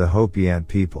connected to the Hopi ant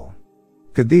people.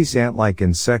 Could these ant-like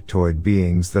insectoid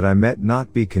beings that I met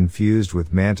not be confused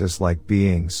with mantis-like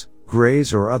beings,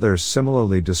 greys, or other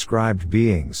similarly described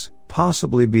beings,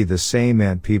 possibly be the same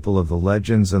ant people of the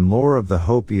legends and lore of the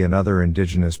Hopi and other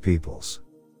indigenous peoples?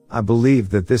 I believe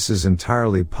that this is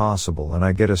entirely possible, and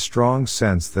I get a strong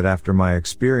sense that after my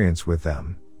experience with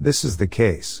them, this is the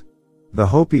case. The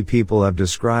Hopi people have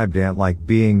described ant-like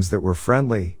beings that were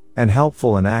friendly and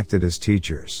helpful and acted as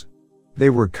teachers. They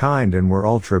were kind and were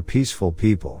ultra-peaceful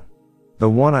people. The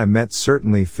one I met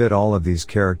certainly fit all of these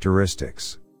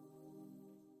characteristics.